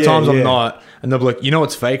 Yeah, But other yeah, times yeah. I'm not, and they'll be like, you know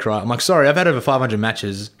what's fake, right? I'm like, sorry, I've had over 500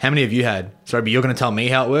 matches. How many have you had? Sorry, but you're going to tell me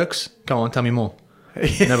how it works? Come on, tell me more. And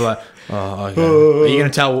they'll be like, oh, okay. Are you going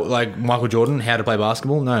to tell like Michael Jordan how to play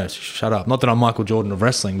basketball? No, shut up. Not that I'm Michael Jordan of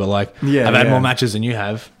wrestling, but like Yeah, I've had yeah. more matches than you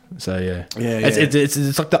have. So yeah, Yeah,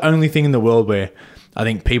 It's like the only thing in the world where I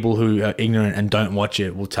think people who are ignorant and don't watch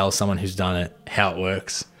it will tell someone who's done it how it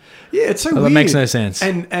works. Yeah, it's so Well, weird. that makes no sense.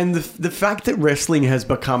 And the fact that wrestling has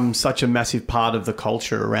become such a massive part of the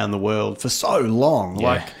culture around the world for so long, Yeah.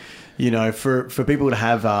 like, you know, for people to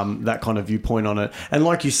have that kind of viewpoint on it. And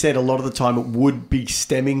like you said, a lot of the time it would be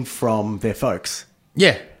stemming from their folks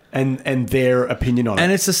Yeah. and their opinion on And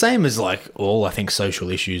it. it's the same as like all, I think, social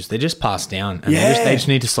issues. They're just passed down. And Yeah. they just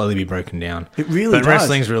need to slowly be broken down. It really but does.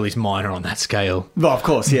 wrestling's really minor on that scale. Well, of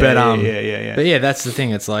course, yeah, but, yeah. But yeah, that's the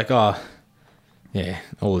thing. It's like, oh, yeah,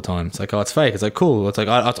 all the time. It's like, oh, it's fake. It's like, cool. It's like,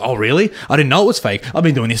 oh, really? I didn't know it was fake. I've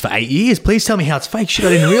been doing this for 8 years. Please tell me how it's fake. Shit, I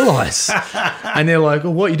didn't realize. And they're like,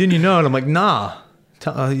 oh, what? You didn't know? And I'm like, nah.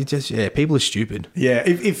 People are stupid. Yeah,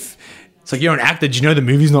 if It's like, you're an actor. Did you know the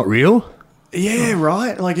movie's not real? yeah,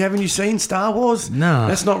 right. Like, haven't you seen Star Wars? No.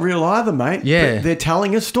 That's not real either, mate. Yeah. But they're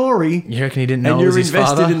telling a story. You reckon he didn't know And it you're was his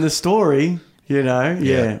invested father? in the story, you know?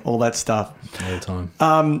 Yeah. All that stuff. All the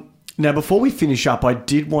time. Now, before we finish up, I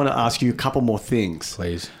did want to ask you a couple more things.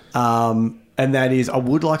 Please. And that is, I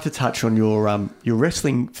would like to touch on your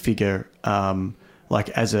wrestling figure, like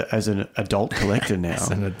as an adult collector now. As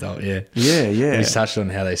an adult, yeah. Yeah. We touched on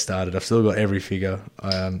how they started. I've still got every figure.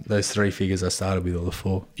 Those 3 figures I started with, all the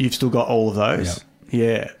 4. You've still got all of those?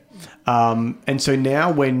 Yeah. And so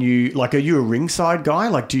now when you, like, are you a ringside guy?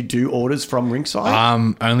 Like, do you do orders from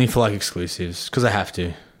ringside? Only for like exclusives because I have to.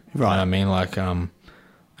 Right. You know what I mean? Like, and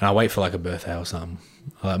I wait for like a birthday or something.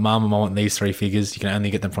 I'm like, Mum, I want these 3 figures. You can only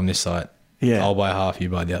get them from this site. Yeah. I'll buy half, you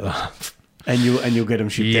buy the other half. And you'll get them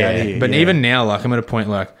shipped out here. But yeah. even now, like I'm at a point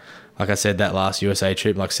like I said, that last USA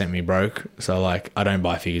trip like sent me broke. So like I don't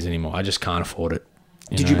buy figures anymore. I just can't afford it.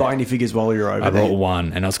 Did you buy any figures while you were over I there? bought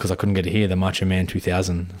one, and that's because I couldn't get it here. The Macho Man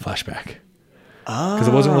 2000 flashback. Because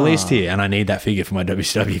it wasn't released here, and I need that figure for my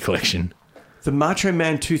WCW collection. The Macho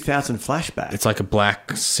Man 2000 flashback. It's like a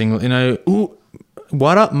black single, you know. Ooh,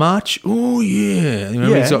 what up, March? Ooh, yeah. You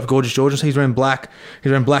remember Yeah. he's got Gorgeous George? He's wearing black. He's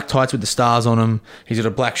wearing black tights with the stars on him. He's got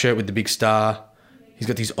a black shirt with the big star. He's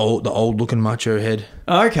got the old looking macho head.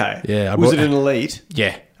 Okay. Yeah, I Was bought- it an elite?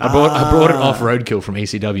 Yeah, I brought it off Roadkill from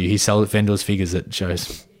ECW. He sells vendors figures at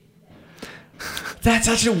shows, That's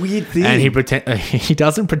such a weird thing. and he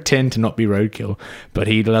doesn't pretend to not be Roadkill, but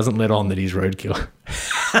he doesn't let on that he's Roadkill.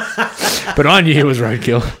 But I knew he was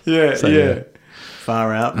Roadkill. yeah, So, yeah.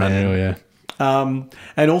 Far out, I man. knew, yeah.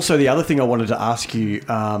 And also the other thing I wanted to ask you,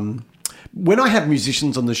 when I have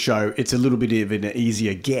musicians on the show, it's a little bit of an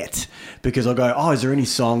easier get because I go, oh, is there any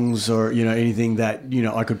songs or, you know, anything that, you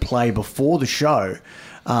know, I could play before the show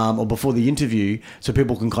or before the interview so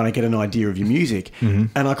people can kind of get an idea of your music. Mm-hmm.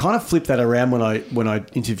 And I kind of flip that around when I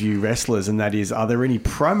interview wrestlers, and that is, are there any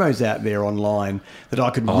promos out there online that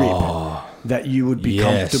I could rip that you would be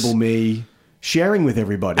yes. comfortable me sharing with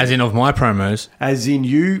everybody? As in of my promos. As in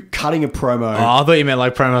you cutting a promo. Oh, I thought you meant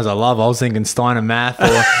like promos I love. I was thinking Stein and Math, or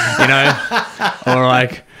you know, or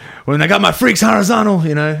like when they got my freaks horizontal,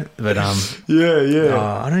 you know. But Yeah.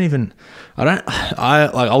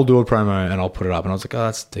 I'll do a promo and I'll put it up, and I was like, oh,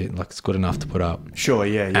 it's good enough to put up. Sure,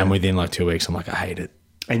 yeah. And within like 2 weeks, I'm like, I hate it.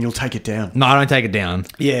 And you'll take it down. No, I don't take it down.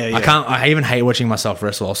 Yeah. I even hate watching myself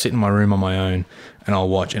wrestle. I'll sit in my room on my own and I'll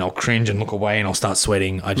watch and I'll cringe and look away and I'll start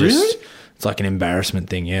sweating. Really? It's like an embarrassment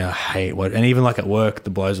thing. Yeah, I hate what. And even like at work, the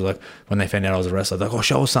blows were like, when they found out I was a wrestler, they're like, oh,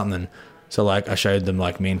 show us something. So like I showed them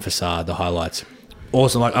like me and Facade, the highlights.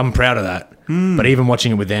 Awesome. Like I'm proud of that. But even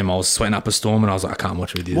watching it with them, I was sweating up a storm and I was like, I can't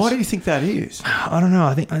watch it with you. Why do you think that is? I don't know.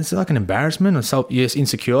 I think it's like an embarrassment or you're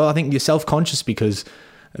insecure. I think you're self-conscious because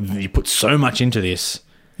you put so much into this.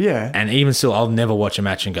 Yeah. And even still, I'll never watch a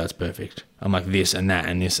match and go, it's perfect. I'm like this and that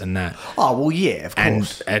and this and that. Oh, well, yeah, of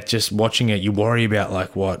course. And at just watching it, you worry about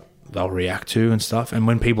like what they'll react to and stuff. And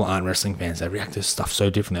when people aren't wrestling fans, they react to stuff so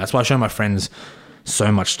differently. That's why I show my friends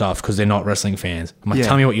so much stuff because they're not wrestling fans. I'm like, Yeah.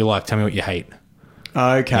 tell me what you like, tell me what you hate.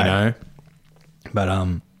 Okay. You know? But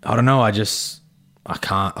I don't know. I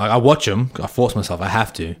can't. I watch them. I force myself. I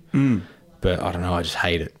have to. But I don't know. I just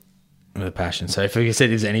hate it. with a passion. So if you said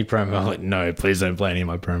there's any promo, I'm like, no, please don't play any of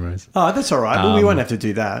my promos. Oh, that's all right. Well, we won't have to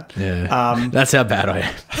do that. Yeah, that's how bad I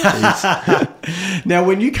am. Now,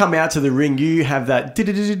 when you come out to the ring, you have that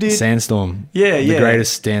Sandstorm. Yeah. The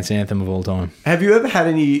greatest dance anthem of all time. Have you ever had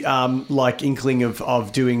any like inkling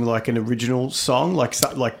of doing like an original song,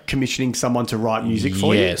 like commissioning someone to write music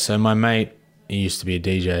for you? Yeah. So my mate, he used to be a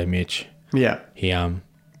DJ, Mitch. Yeah.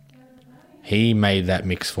 He made that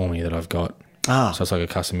mix for me that I've got. Ah. So it's like a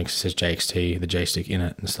custom mix that says JXT, the J stick in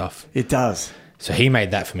it and stuff. It does. So he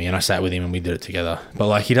made that for me, and I sat with him and we did it together. But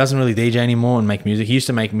like, he doesn't really DJ anymore and make music. He used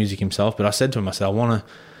to make music himself, but I said to him, I said, I want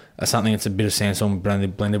something that's a bit of Sandstorm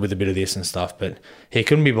blended with a bit of this and stuff. But he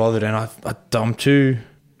couldn't be bothered, and I'm too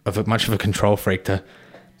much of a control freak to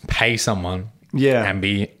pay someone. Yeah. And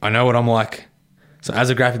I know what I'm like. So as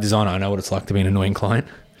a graphic designer, I know what it's like to be an annoying client.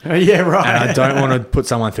 Oh, yeah, right. And I don't want to put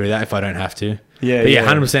someone through that if I don't have to. Yeah, but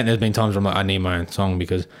 100%. There's been times where I'm like, I need my own song,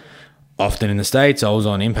 because often in the States I was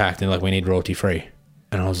on Impact and like, we need royalty free,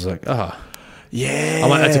 and I was like, yeah. I'm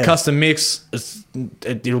like, it's a custom mix.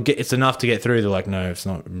 It's enough to get through. They're like, no, if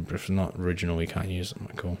it's not original, we can't use it. I'm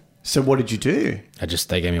like, cool. So what did you do?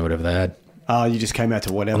 They gave me whatever they had. Oh, you just came out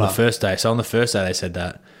to whatever On the first day. So on the first day they said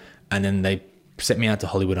that, and then they sent me out to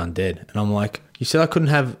Hollywood Undead, and I'm like, you said I couldn't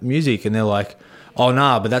have music, and they're like, oh,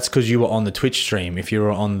 nah, but that's because you were on the Twitch stream. If you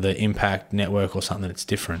were on the Impact network or something, it's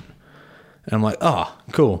different. And I'm like, oh,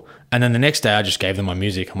 cool. And then the next day I just gave them my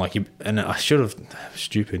music. I'm like, and I should have,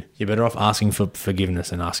 stupid. You're better off asking for forgiveness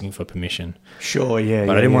than asking for permission. Sure, yeah.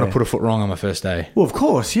 But I didn't want to put a foot wrong on my first day. Well, of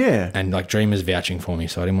course, yeah. And like, Dreamer's vouching for me,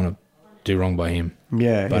 so I didn't want to do wrong by him.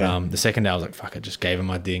 Yeah, But the second day I was like, fuck, I just gave him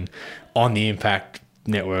my thing on the Impact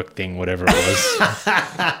network thing, whatever it was.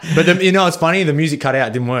 But it's funny, the music cut out,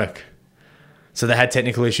 it didn't work. So they had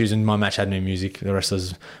technical issues and my match had no music. The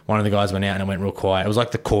wrestlers, one of the guys went out and it went real quiet. It was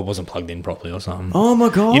like the cord wasn't plugged in properly or something. Oh my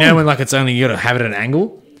God. You know when like it's only, you got to have it at an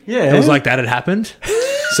angle? Yeah. It was like that had happened.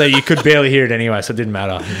 So you could barely hear it anyway, so it didn't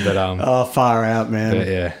matter. But oh, far out, man. But,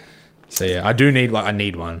 yeah. So yeah, I do need, I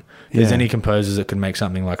need one. If there's Yeah. any composers that could make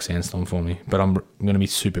something like Sandstorm for me, but I'm going to be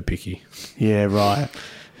super picky. Yeah, right.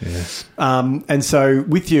 Yeah. And so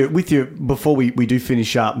with your before we do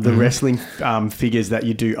finish up, the wrestling figures that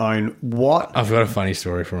you do own, what? I've got a funny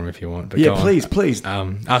story for him if you want. But Yeah, go on. please.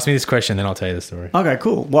 Ask me this question, then I'll tell you the story. Okay,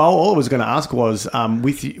 cool. Well, all I was going to ask was,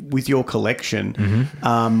 with your collection,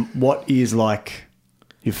 what is like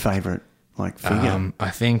your favorite like figure? I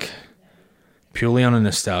think purely on a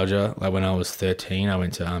nostalgia, like when I was 13, I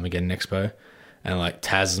went to Armageddon Expo, and like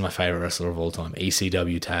Taz is my favorite wrestler of all time,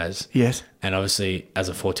 ECW Taz. Yes. And obviously, as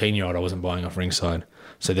a 14-year-old, I wasn't buying off ringside,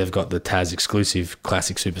 so they've got the Taz exclusive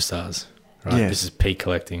classic superstars. Right, Yes. This is peak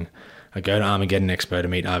collecting. I go to Armageddon Expo to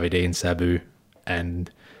meet RVD and Sabu, and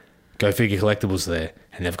Go Figure Collectibles there,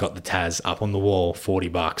 and they've got the Taz up on the wall,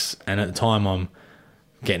 $40. And at the time, I'm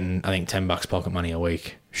getting, I think, $10 pocket money a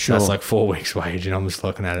week. Sure. That's like 4 weeks' wage, and I'm just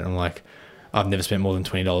looking at it, and I'm like, I've never spent more than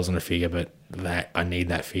 $20 on a figure, but I need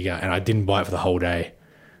that figure. And I didn't buy it for the whole day.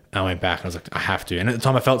 I went back and I was like, I have to. And at the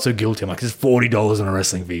time I felt so guilty. I'm like, it's $40 on a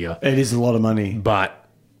wrestling figure. It is a lot of money. But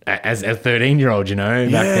as a 13-year-old, you know,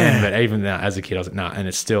 back Yeah. then, but even now, as a kid, I was like, nah. And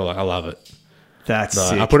it's still like, I love it. That's So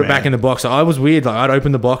sick, I put it back man. in the box. So I was weird. Like I'd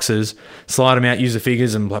open the boxes, slide them out, use the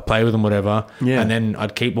figures and play with them, whatever. Yeah. And then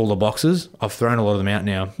I'd keep all the boxes. I've thrown a lot of them out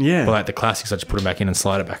now. Yeah. But like the classics, I just put them back in and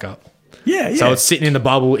slide it back up. Yeah. So it's sitting in the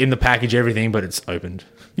bubble, in the package, everything, but it's opened.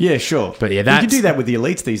 Yeah, sure. But yeah, you that's- can do that with the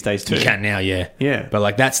elites these days too. You can now, yeah. Yeah. But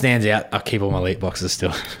like that stands out. I keep all my elite boxes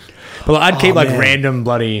still. But like, I'd keep like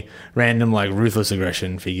man. random like Ruthless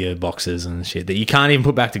Aggression figure boxes and shit that you can't even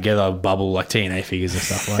put back together, bubble like TNA figures and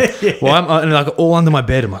stuff like. Yeah. Well, I'm and, like all under my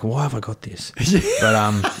bed. I'm like, why have I got this?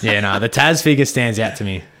 But yeah, no, the Taz figure stands out to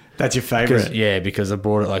me. That's your favorite. Because I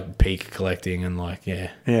brought it like peak collecting and like Yeah.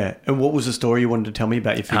 And what was the story you wanted to tell me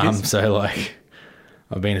about your figures? So like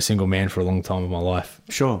I've been a single man for a long time of my life.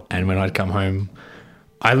 Sure. And when I'd come home,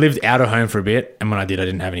 I lived out of home for a bit, and when I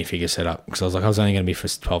didn't have any figures set up because I was like, I was only going to be for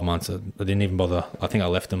 12 months. I didn't even bother. I think I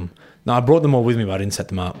left them. No, I brought them all with me, but I didn't set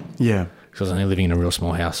them up Yeah. because I was only living in a real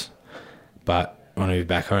small house. But when I moved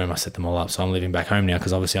back home, I set them all up. So I'm living back home now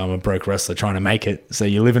because obviously I'm a broke wrestler trying to make it. So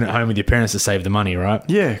you're living at home with your parents to save the money, right?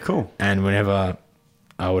 Yeah, cool. And whenever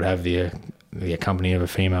I would have the company of a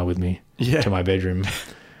female with me Yeah. to my bedroom,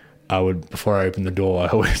 I would, before I opened the door, I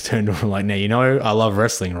always turned to them like, now, you know, I love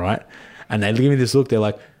wrestling, right? And they give me this look. They're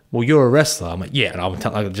like, well, you're a wrestler. I'm like, yeah. And I'm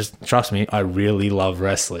like, just trust me, I really love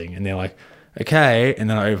wrestling. And they're like, okay. And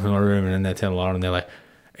then I open my room and then they tell Lauren and they're like,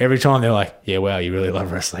 every time they're like, yeah, wow, you really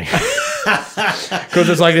love wrestling. Because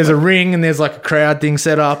it's like there's a ring and there's like a crowd thing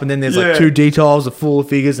set up, and then there's like 2 details of full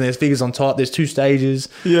figures, and there's figures on top. There's 2 stages.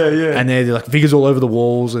 Yeah, yeah. And they're like figures all over the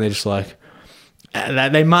walls, and they're just like,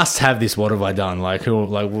 they must have this. What have I done? Like,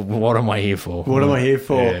 what am I here for? What am I here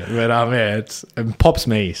for? Yeah, but it pops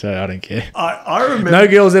me, so I don't care. I remember. No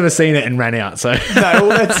girl's ever seen it and ran out. So No, well,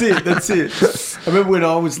 that's it. That's it. I remember when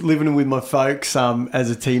I was living with my folks as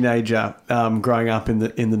a teenager, growing up in the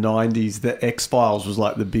 90s. The X-Files was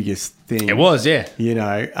like the biggest thing. it was, yeah. You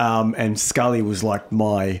know, and Scully was like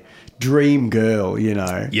my dream girl, you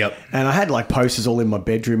know. Yep. And I had like posters all in my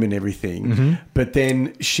bedroom and everything. But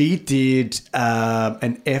then she did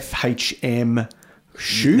an FHM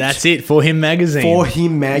shoot. That's it, For Him magazine. For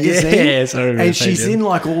Him magazine. Yes, I remember and she's FHM. in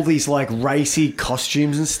like all these like racy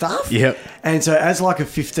costumes and stuff. Yep. And so as like a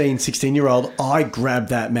 15, 16-year-old, I grabbed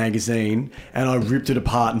that magazine and I ripped it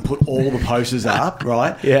apart and put all the posters up,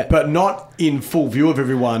 right? Yeah. But not in full view of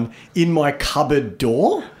everyone, in my cupboard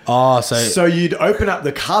door. Oh, So you'd open up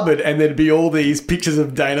the cupboard and there'd be all these pictures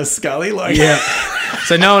of Dana Scully, like yeah.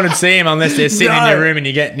 So no one would see him unless they're sitting in No. your room and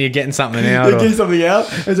you're getting something out. They or- get something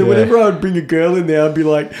out, and so whenever I would bring a girl in there, I'd be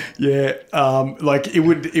like, like it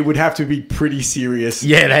would have to be pretty serious.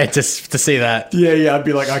 Yeah, they had to see that. Yeah, I'd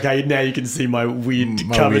be like, okay, now you can see my weird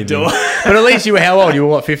My cupboard weird door. thing. But at least you were how old? You were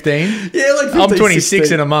what, 15? Yeah, like 15, I'm 26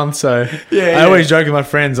 16. in a month, so Yeah, I always joke with my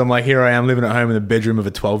friends. I'm like, here I am living at home in the bedroom of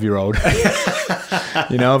a 12-year-old.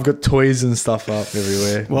 You know, I've got toys and stuff up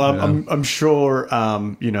everywhere. Well, Yeah. I'm sure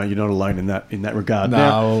you're not alone in that regard. No,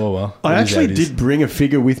 Now, well. I It is actually how it is. did bring a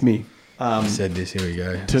figure with me. I said this. Here we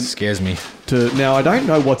go. It scares me. Now I don't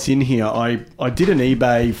know what's in here. I did an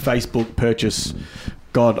eBay Facebook purchase.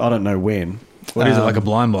 God, I don't know when. What is it, like a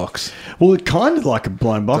blind box? Well, it's kind of like a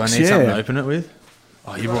blind Do I box. need something to Yeah. open it with?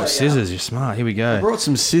 Oh, you brought scissors. You're smart. Here we I go. brought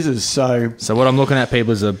some scissors, so So what I'm looking at,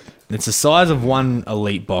 people, is it's the size of one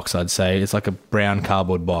Elite box, I'd say. It's like a brown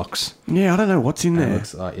cardboard box. yeah, I don't know what's in It there.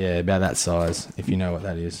 looks like, yeah, about that size, if you know what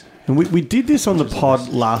that is. And we did this on the pod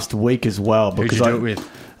last week as well Who'd because you do it with?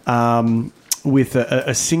 with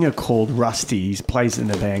a singer called Rusty. He plays in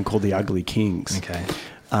a band called the Ugly Kings. Okay.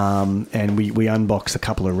 And we unboxed a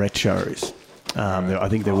couple of retros. I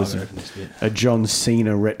think there was I'll open this bit. a John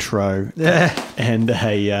Cena retro and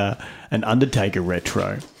an Undertaker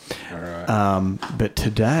retro. All right. But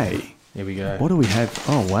today, Here we go. what do we have?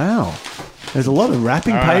 Oh, wow. There's a lot of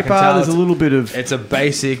wrapping All right, I paper. can tell There's a it's- little bit of... It's a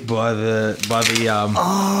basic by the I by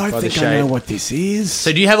the think I know shape. what this is.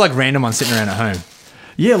 So do you have like random ones sitting around at home?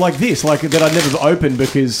 Yeah, like this, like that I never opened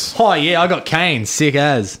because... Oh yeah, I got Kane, sick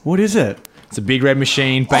as. What is it? It's a big red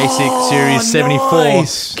machine, basic Oh, series 74.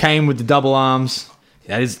 nice. Came with the double arms.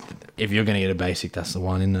 That is, if you're gonna get a basic, that's the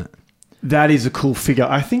one, isn't it? That is a cool figure.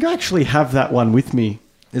 I think I actually have that one with me,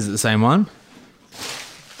 Is it the same one?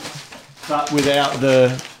 but without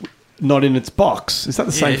the... Not in its box. Is that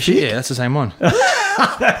the same fig? Yeah, that's the same one.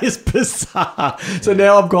 That is bizarre. So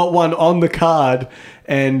now I've got one on the card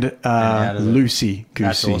and how does it- Lucy Goosey.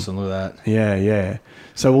 That's awesome. Look at that. Yeah.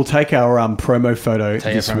 So we'll take our promo photo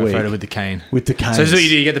Take this a promo week photo with the cane. with the cane. So this is what you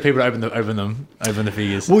do. You get the people to open the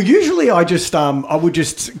figures. Well, usually I would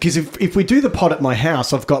just because if we do the pod at my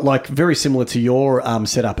house, I've got like very similar to your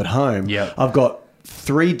setup at home. Yep. I've got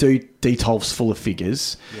 3 D12s full of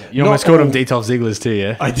figures. You almost called them D12 Zigglers too,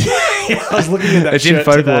 yeah? I did. I was looking at that It's in shirt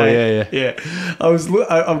folklore, today. yeah.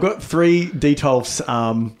 I've got 3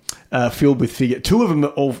 D12s filled with figure. 2 of them,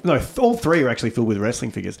 all 3 are actually filled with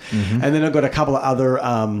wrestling figures, and then I've got a couple of other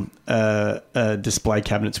display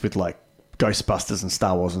cabinets with like Ghostbusters and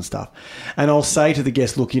Star Wars and stuff. And I'll say to the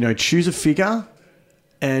guest, look, choose a figure,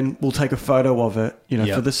 and we'll take a photo of it,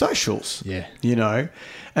 Yep. for the socials. Yeah.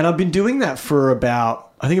 And I've been doing that for about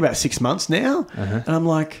 6 months now, and I'm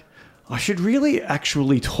like, I should really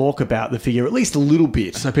actually talk about the figure at least a little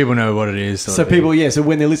bit. So people know what it is. So people, so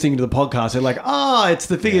when they're listening to the podcast, they're like, it's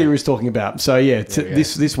the figure he was talking about. So we go.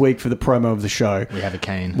 this week for the promo of the show, We have a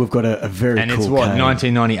cane. we've got a very And cool it's what, cane.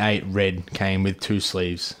 1998 red cane with 2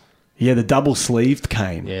 sleeves. Yeah, the double-sleeved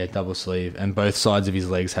cane. Yeah, double sleeve. And both sides of his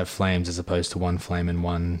legs have flames as opposed to one flame and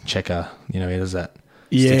one checker. He does that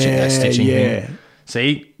stitching yeah. thing.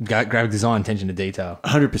 See, graphic design, attention to detail.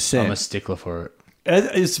 100%. I'm a stickler for it.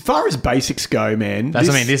 As far as basics go, man, This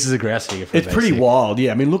is a grouse figure for a it's pretty basic. wild.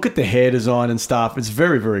 Yeah, I mean, look at the hair design and stuff. It's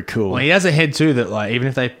very, very cool. Well, he has a head too that, like, even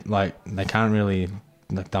if they can't really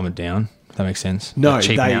dumb it down. If that makes sense. No, Like,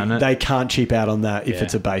 cheaping out on it. they can't cheap out on that if Yeah.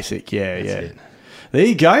 it's a basic. Yeah. it. There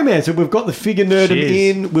you go, man. So we've got the figure nerdum Cheers.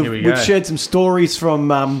 in. Here we We've go. shared some stories from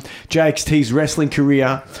JXT's wrestling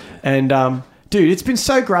career. And, dude, it's been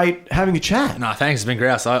so great having a chat. No, thanks. It's been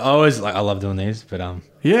grouse. I always I love doing these, but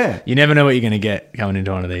Yeah. you never know what you're going to get coming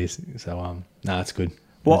into one of these. So no, it's good.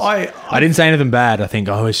 Well, I didn't say anything bad. I think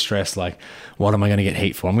I always stress, like, what am I going to get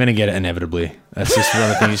heat for? I'm going to get it inevitably. That's just one of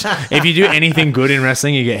the things. If you do anything good in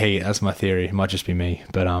wrestling, you get heat. That's my theory. It might just be me.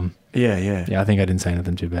 But yeah, I think I didn't say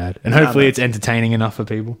anything too bad. And hopefully it's entertaining enough for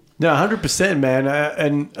people. No, 100%,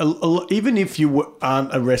 man. Even if you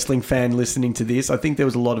aren't a wrestling fan listening to this, I think there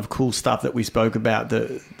was a lot of cool stuff that we spoke about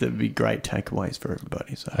that'd be great takeaways for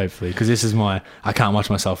everybody. So hopefully, because this is I can't watch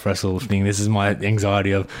myself wrestle thing. This is my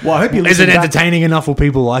anxiety of, well, I hope you is it entertaining enough? Will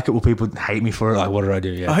people like it? Will people hate me for it? Like, what do I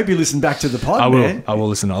do? Yeah. I hope you listen back to the pod, I will. man. I will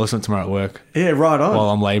listen. I'll listen tomorrow at work. Yeah, right on.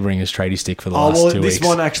 While I'm labouring as tradie stick for the last 2 weeks. This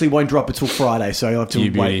one actually won't drop until Friday, so you'll have to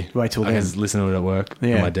wait till then. I can listen to it at work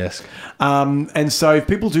on my desk. And so if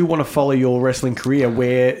people do want to follow your wrestling career,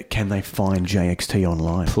 where can they find JXT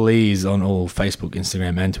online? Please, on all Facebook,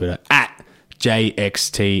 Instagram and Twitter, at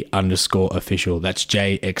JXT_official. That's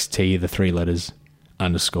JXT, the 3 letters,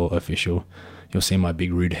 _official. You'll see my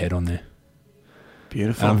big rude head on there.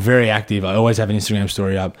 Beautiful. And I'm very active. I always have an Instagram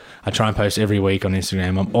story up. I try and post every week on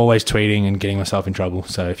Instagram. I'm always tweeting and getting myself in trouble.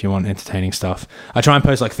 So if you want entertaining stuff, I try and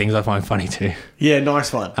post like things I find funny too. Yeah,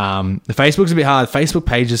 nice one. The Facebook's a bit hard. Facebook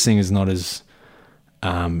pages thing is not as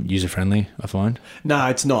user friendly, I find. No,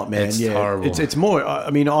 it's not, man. It's horrible. It's more.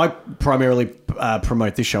 I mean, I primarily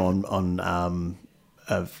promote this show on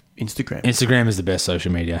of Instagram. Instagram is the best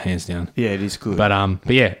social media, hands down. Yeah, it is good. But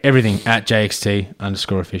yeah, everything at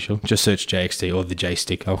JXT_official. Just search JXT or the J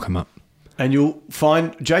Stick. I'll come up. And you'll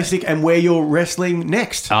find J Stick and where you're wrestling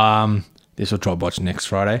next. This will drop watch next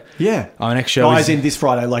Friday. Yeah. Our next show is in this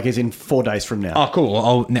Friday, like as in 4 days from now. Oh, cool.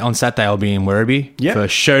 On Saturday, I'll be in Werribee for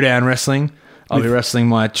Showdown Wrestling. I'll be wrestling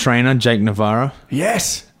my trainer, Jake Navarro.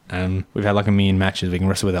 Yes. We've had like 1 million matches. We can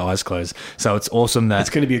wrestle with our eyes closed. So it's awesome that... It's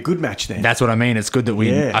going to be a good match then. That's what I mean. It's good that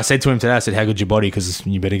we... Yeah. I said to him today, I said, how good's your body? Because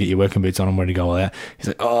you better get your working boots on. I'm ready to go all out. He's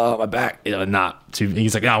like, oh, my back. He's like, nah.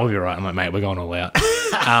 He's like, we'll be all right. I'm like, mate, we're going all out.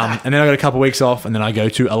 And then I got a couple of weeks off, and then I go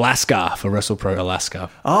to Alaska for WrestlePro Alaska.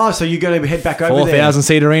 Oh, so you're going to head back over 4,000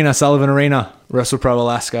 seat arena, Sullivan Arena, WrestlePro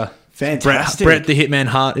Alaska. Fantastic. Bret the Hitman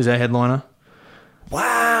Hart is our headliner.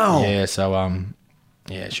 Wow. Yeah, so...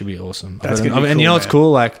 yeah, it should be awesome. That's gonna be and cool, you know what's man.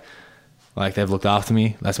 cool? Like they've looked after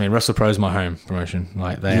me. That's WrestlePro is my home promotion.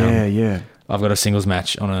 Like they, yeah. I've got a singles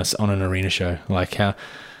match on an arena show.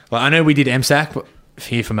 I know we did MSAC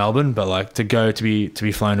here for Melbourne, but like to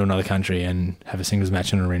be flown to another country and have a singles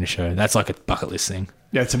match on an arena show, that's like a bucket list thing.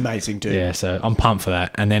 Yeah, it's amazing, dude. Yeah, so I'm pumped for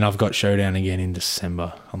that. And then I've got Showdown again in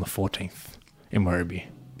December on the 14th in Werribee.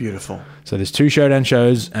 Beautiful. So there's 2 Showdown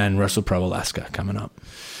shows and WrestlePro Alaska coming up.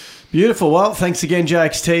 Beautiful. Well, thanks again,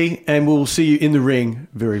 JXT, and we'll see you in the ring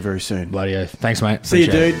very, very soon. Bloody oath. Thanks, mate. See you,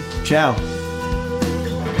 Appreciate dude. Ciao.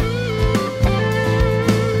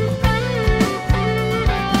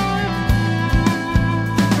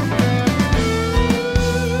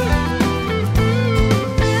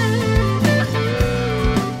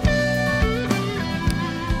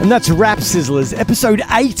 And that's Rap Sizzlers, episode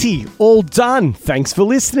 80, all done. Thanks for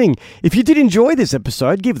listening. If you did enjoy this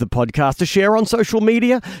episode, give the podcast a share on social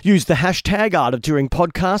media, use the hashtag Art of Touring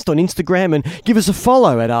Podcast on Instagram, and give us a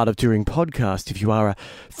follow at Art of Touring Podcast. If you are a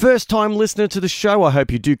first-time listener to the show, I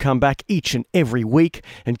hope you do come back each and every week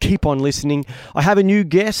and keep on listening. I have a new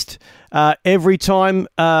guest every time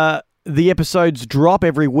the episodes drop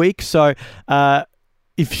every week, so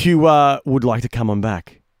if you would like to come on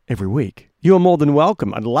back every week, you are more than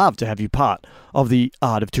welcome. I'd love to have you part of the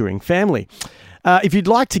Art of Touring family. If you'd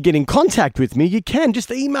like to get in contact with me, you can just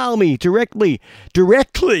email me directly.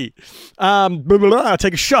 Take a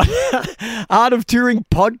shot. Art of Touring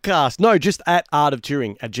Podcast. No, just at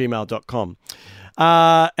artoftouring@gmail.com.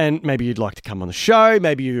 And maybe you'd like to come on the show.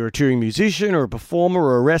 Maybe you're a touring musician or a performer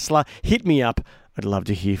or a wrestler. Hit me up. I'd love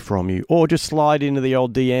to hear from you. Or just slide into the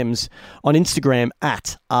old DMs on Instagram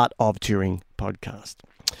at Art of Touring Podcast.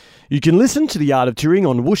 You can listen to The Art of Touring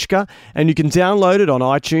on Whooshka, and you can download it on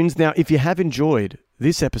iTunes. Now, if you have enjoyed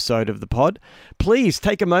this episode of the pod, please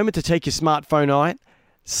take a moment to take your smartphone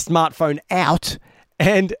out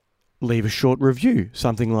and leave a short review.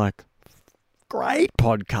 Something like, great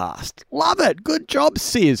podcast. Love it. Good job,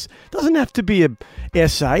 Sis. Doesn't have to be an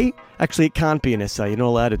essay. Actually, it can't be an essay. You're not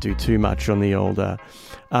allowed to do too much on the old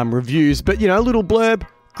reviews. But, a little blurb.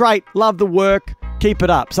 Great. Love the work. Keep it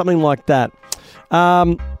up. Something like that.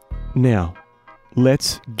 Now,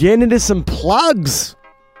 let's get into some plugs.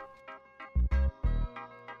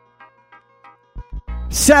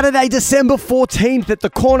 Saturday, December 14th at the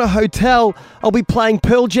Corner Hotel, I'll be playing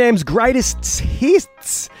Pearl Jam's greatest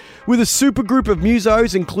hits with a super group of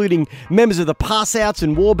musos, including members of the Passouts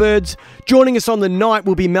and Warbirds. Joining us on the night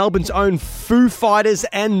will be Melbourne's own Foo Fighters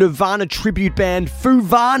and Nirvana tribute band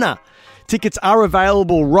Foovana. Tickets are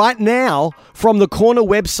available right now from the Corner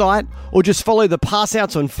website, or just follow the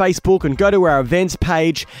Passouts on Facebook and go to our events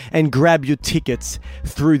page and grab your tickets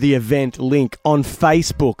through the event link on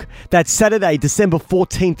Facebook. That's Saturday, December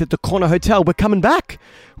 14th at the Corner Hotel. We're coming back.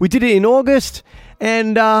 We did it in August,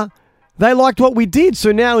 and they liked what we did.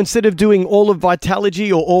 So now, instead of doing all of Vitalogy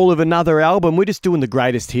or all of another album, we're just doing the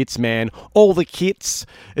greatest hits, man. All the hits.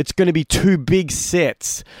 It's going to be 2 big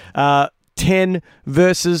sets. 10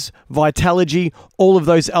 versus Vitalogy. All of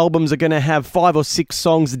those albums are going to have 5 or 6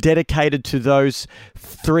 songs dedicated to those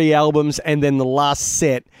 3 albums, and then the last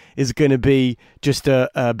set is going to be just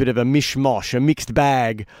a bit of a mishmash, a mixed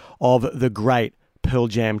bag of the great Pearl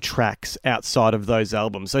Jam tracks outside of those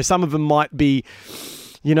albums. So some of them might be,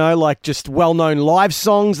 you know, like just well-known live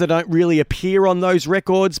songs that don't really appear on those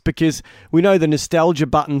records, because we know the nostalgia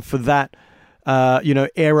button for that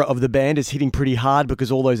era of the band is hitting pretty hard,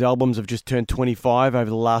 because all those albums have just turned 25 over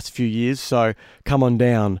the last few years. So come on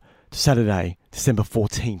down to Saturday, December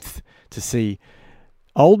 14th to see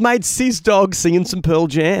old mate Sizz Dog singing some Pearl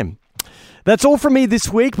Jam. That's all from me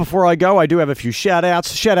this week. Before I go, I do have a few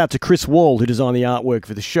shout-outs. Shout out to Chris Wall, who designed the artwork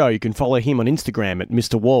for the show. You can follow him on Instagram at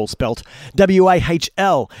Mr. Wall, spelt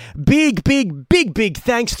W-A-H-L. Big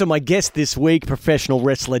thanks to my guest this week, professional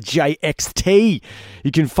wrestler JXT.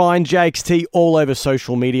 You can find JXT all over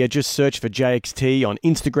social media. Just search for JXT on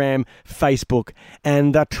Instagram, Facebook,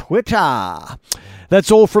 and Twitter. That's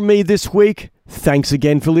all from me this week. Thanks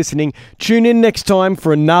again for listening. Tune in next time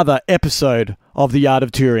for another episode of The Art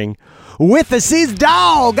of Touring with the Sizz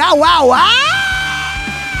Dog. Ow, wow,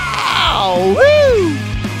 wow! Woo!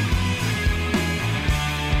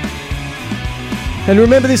 And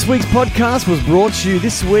remember, this week's podcast was brought to you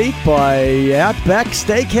this week by Outback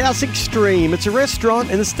Steakhouse Extreme. It's a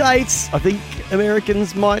restaurant in the States. I think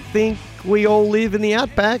Americans might think we all live in the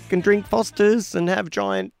Outback and drink Fosters and have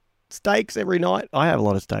giant steaks every night. I have a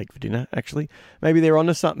lot of steak for dinner, actually. Maybe they're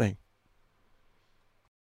onto something.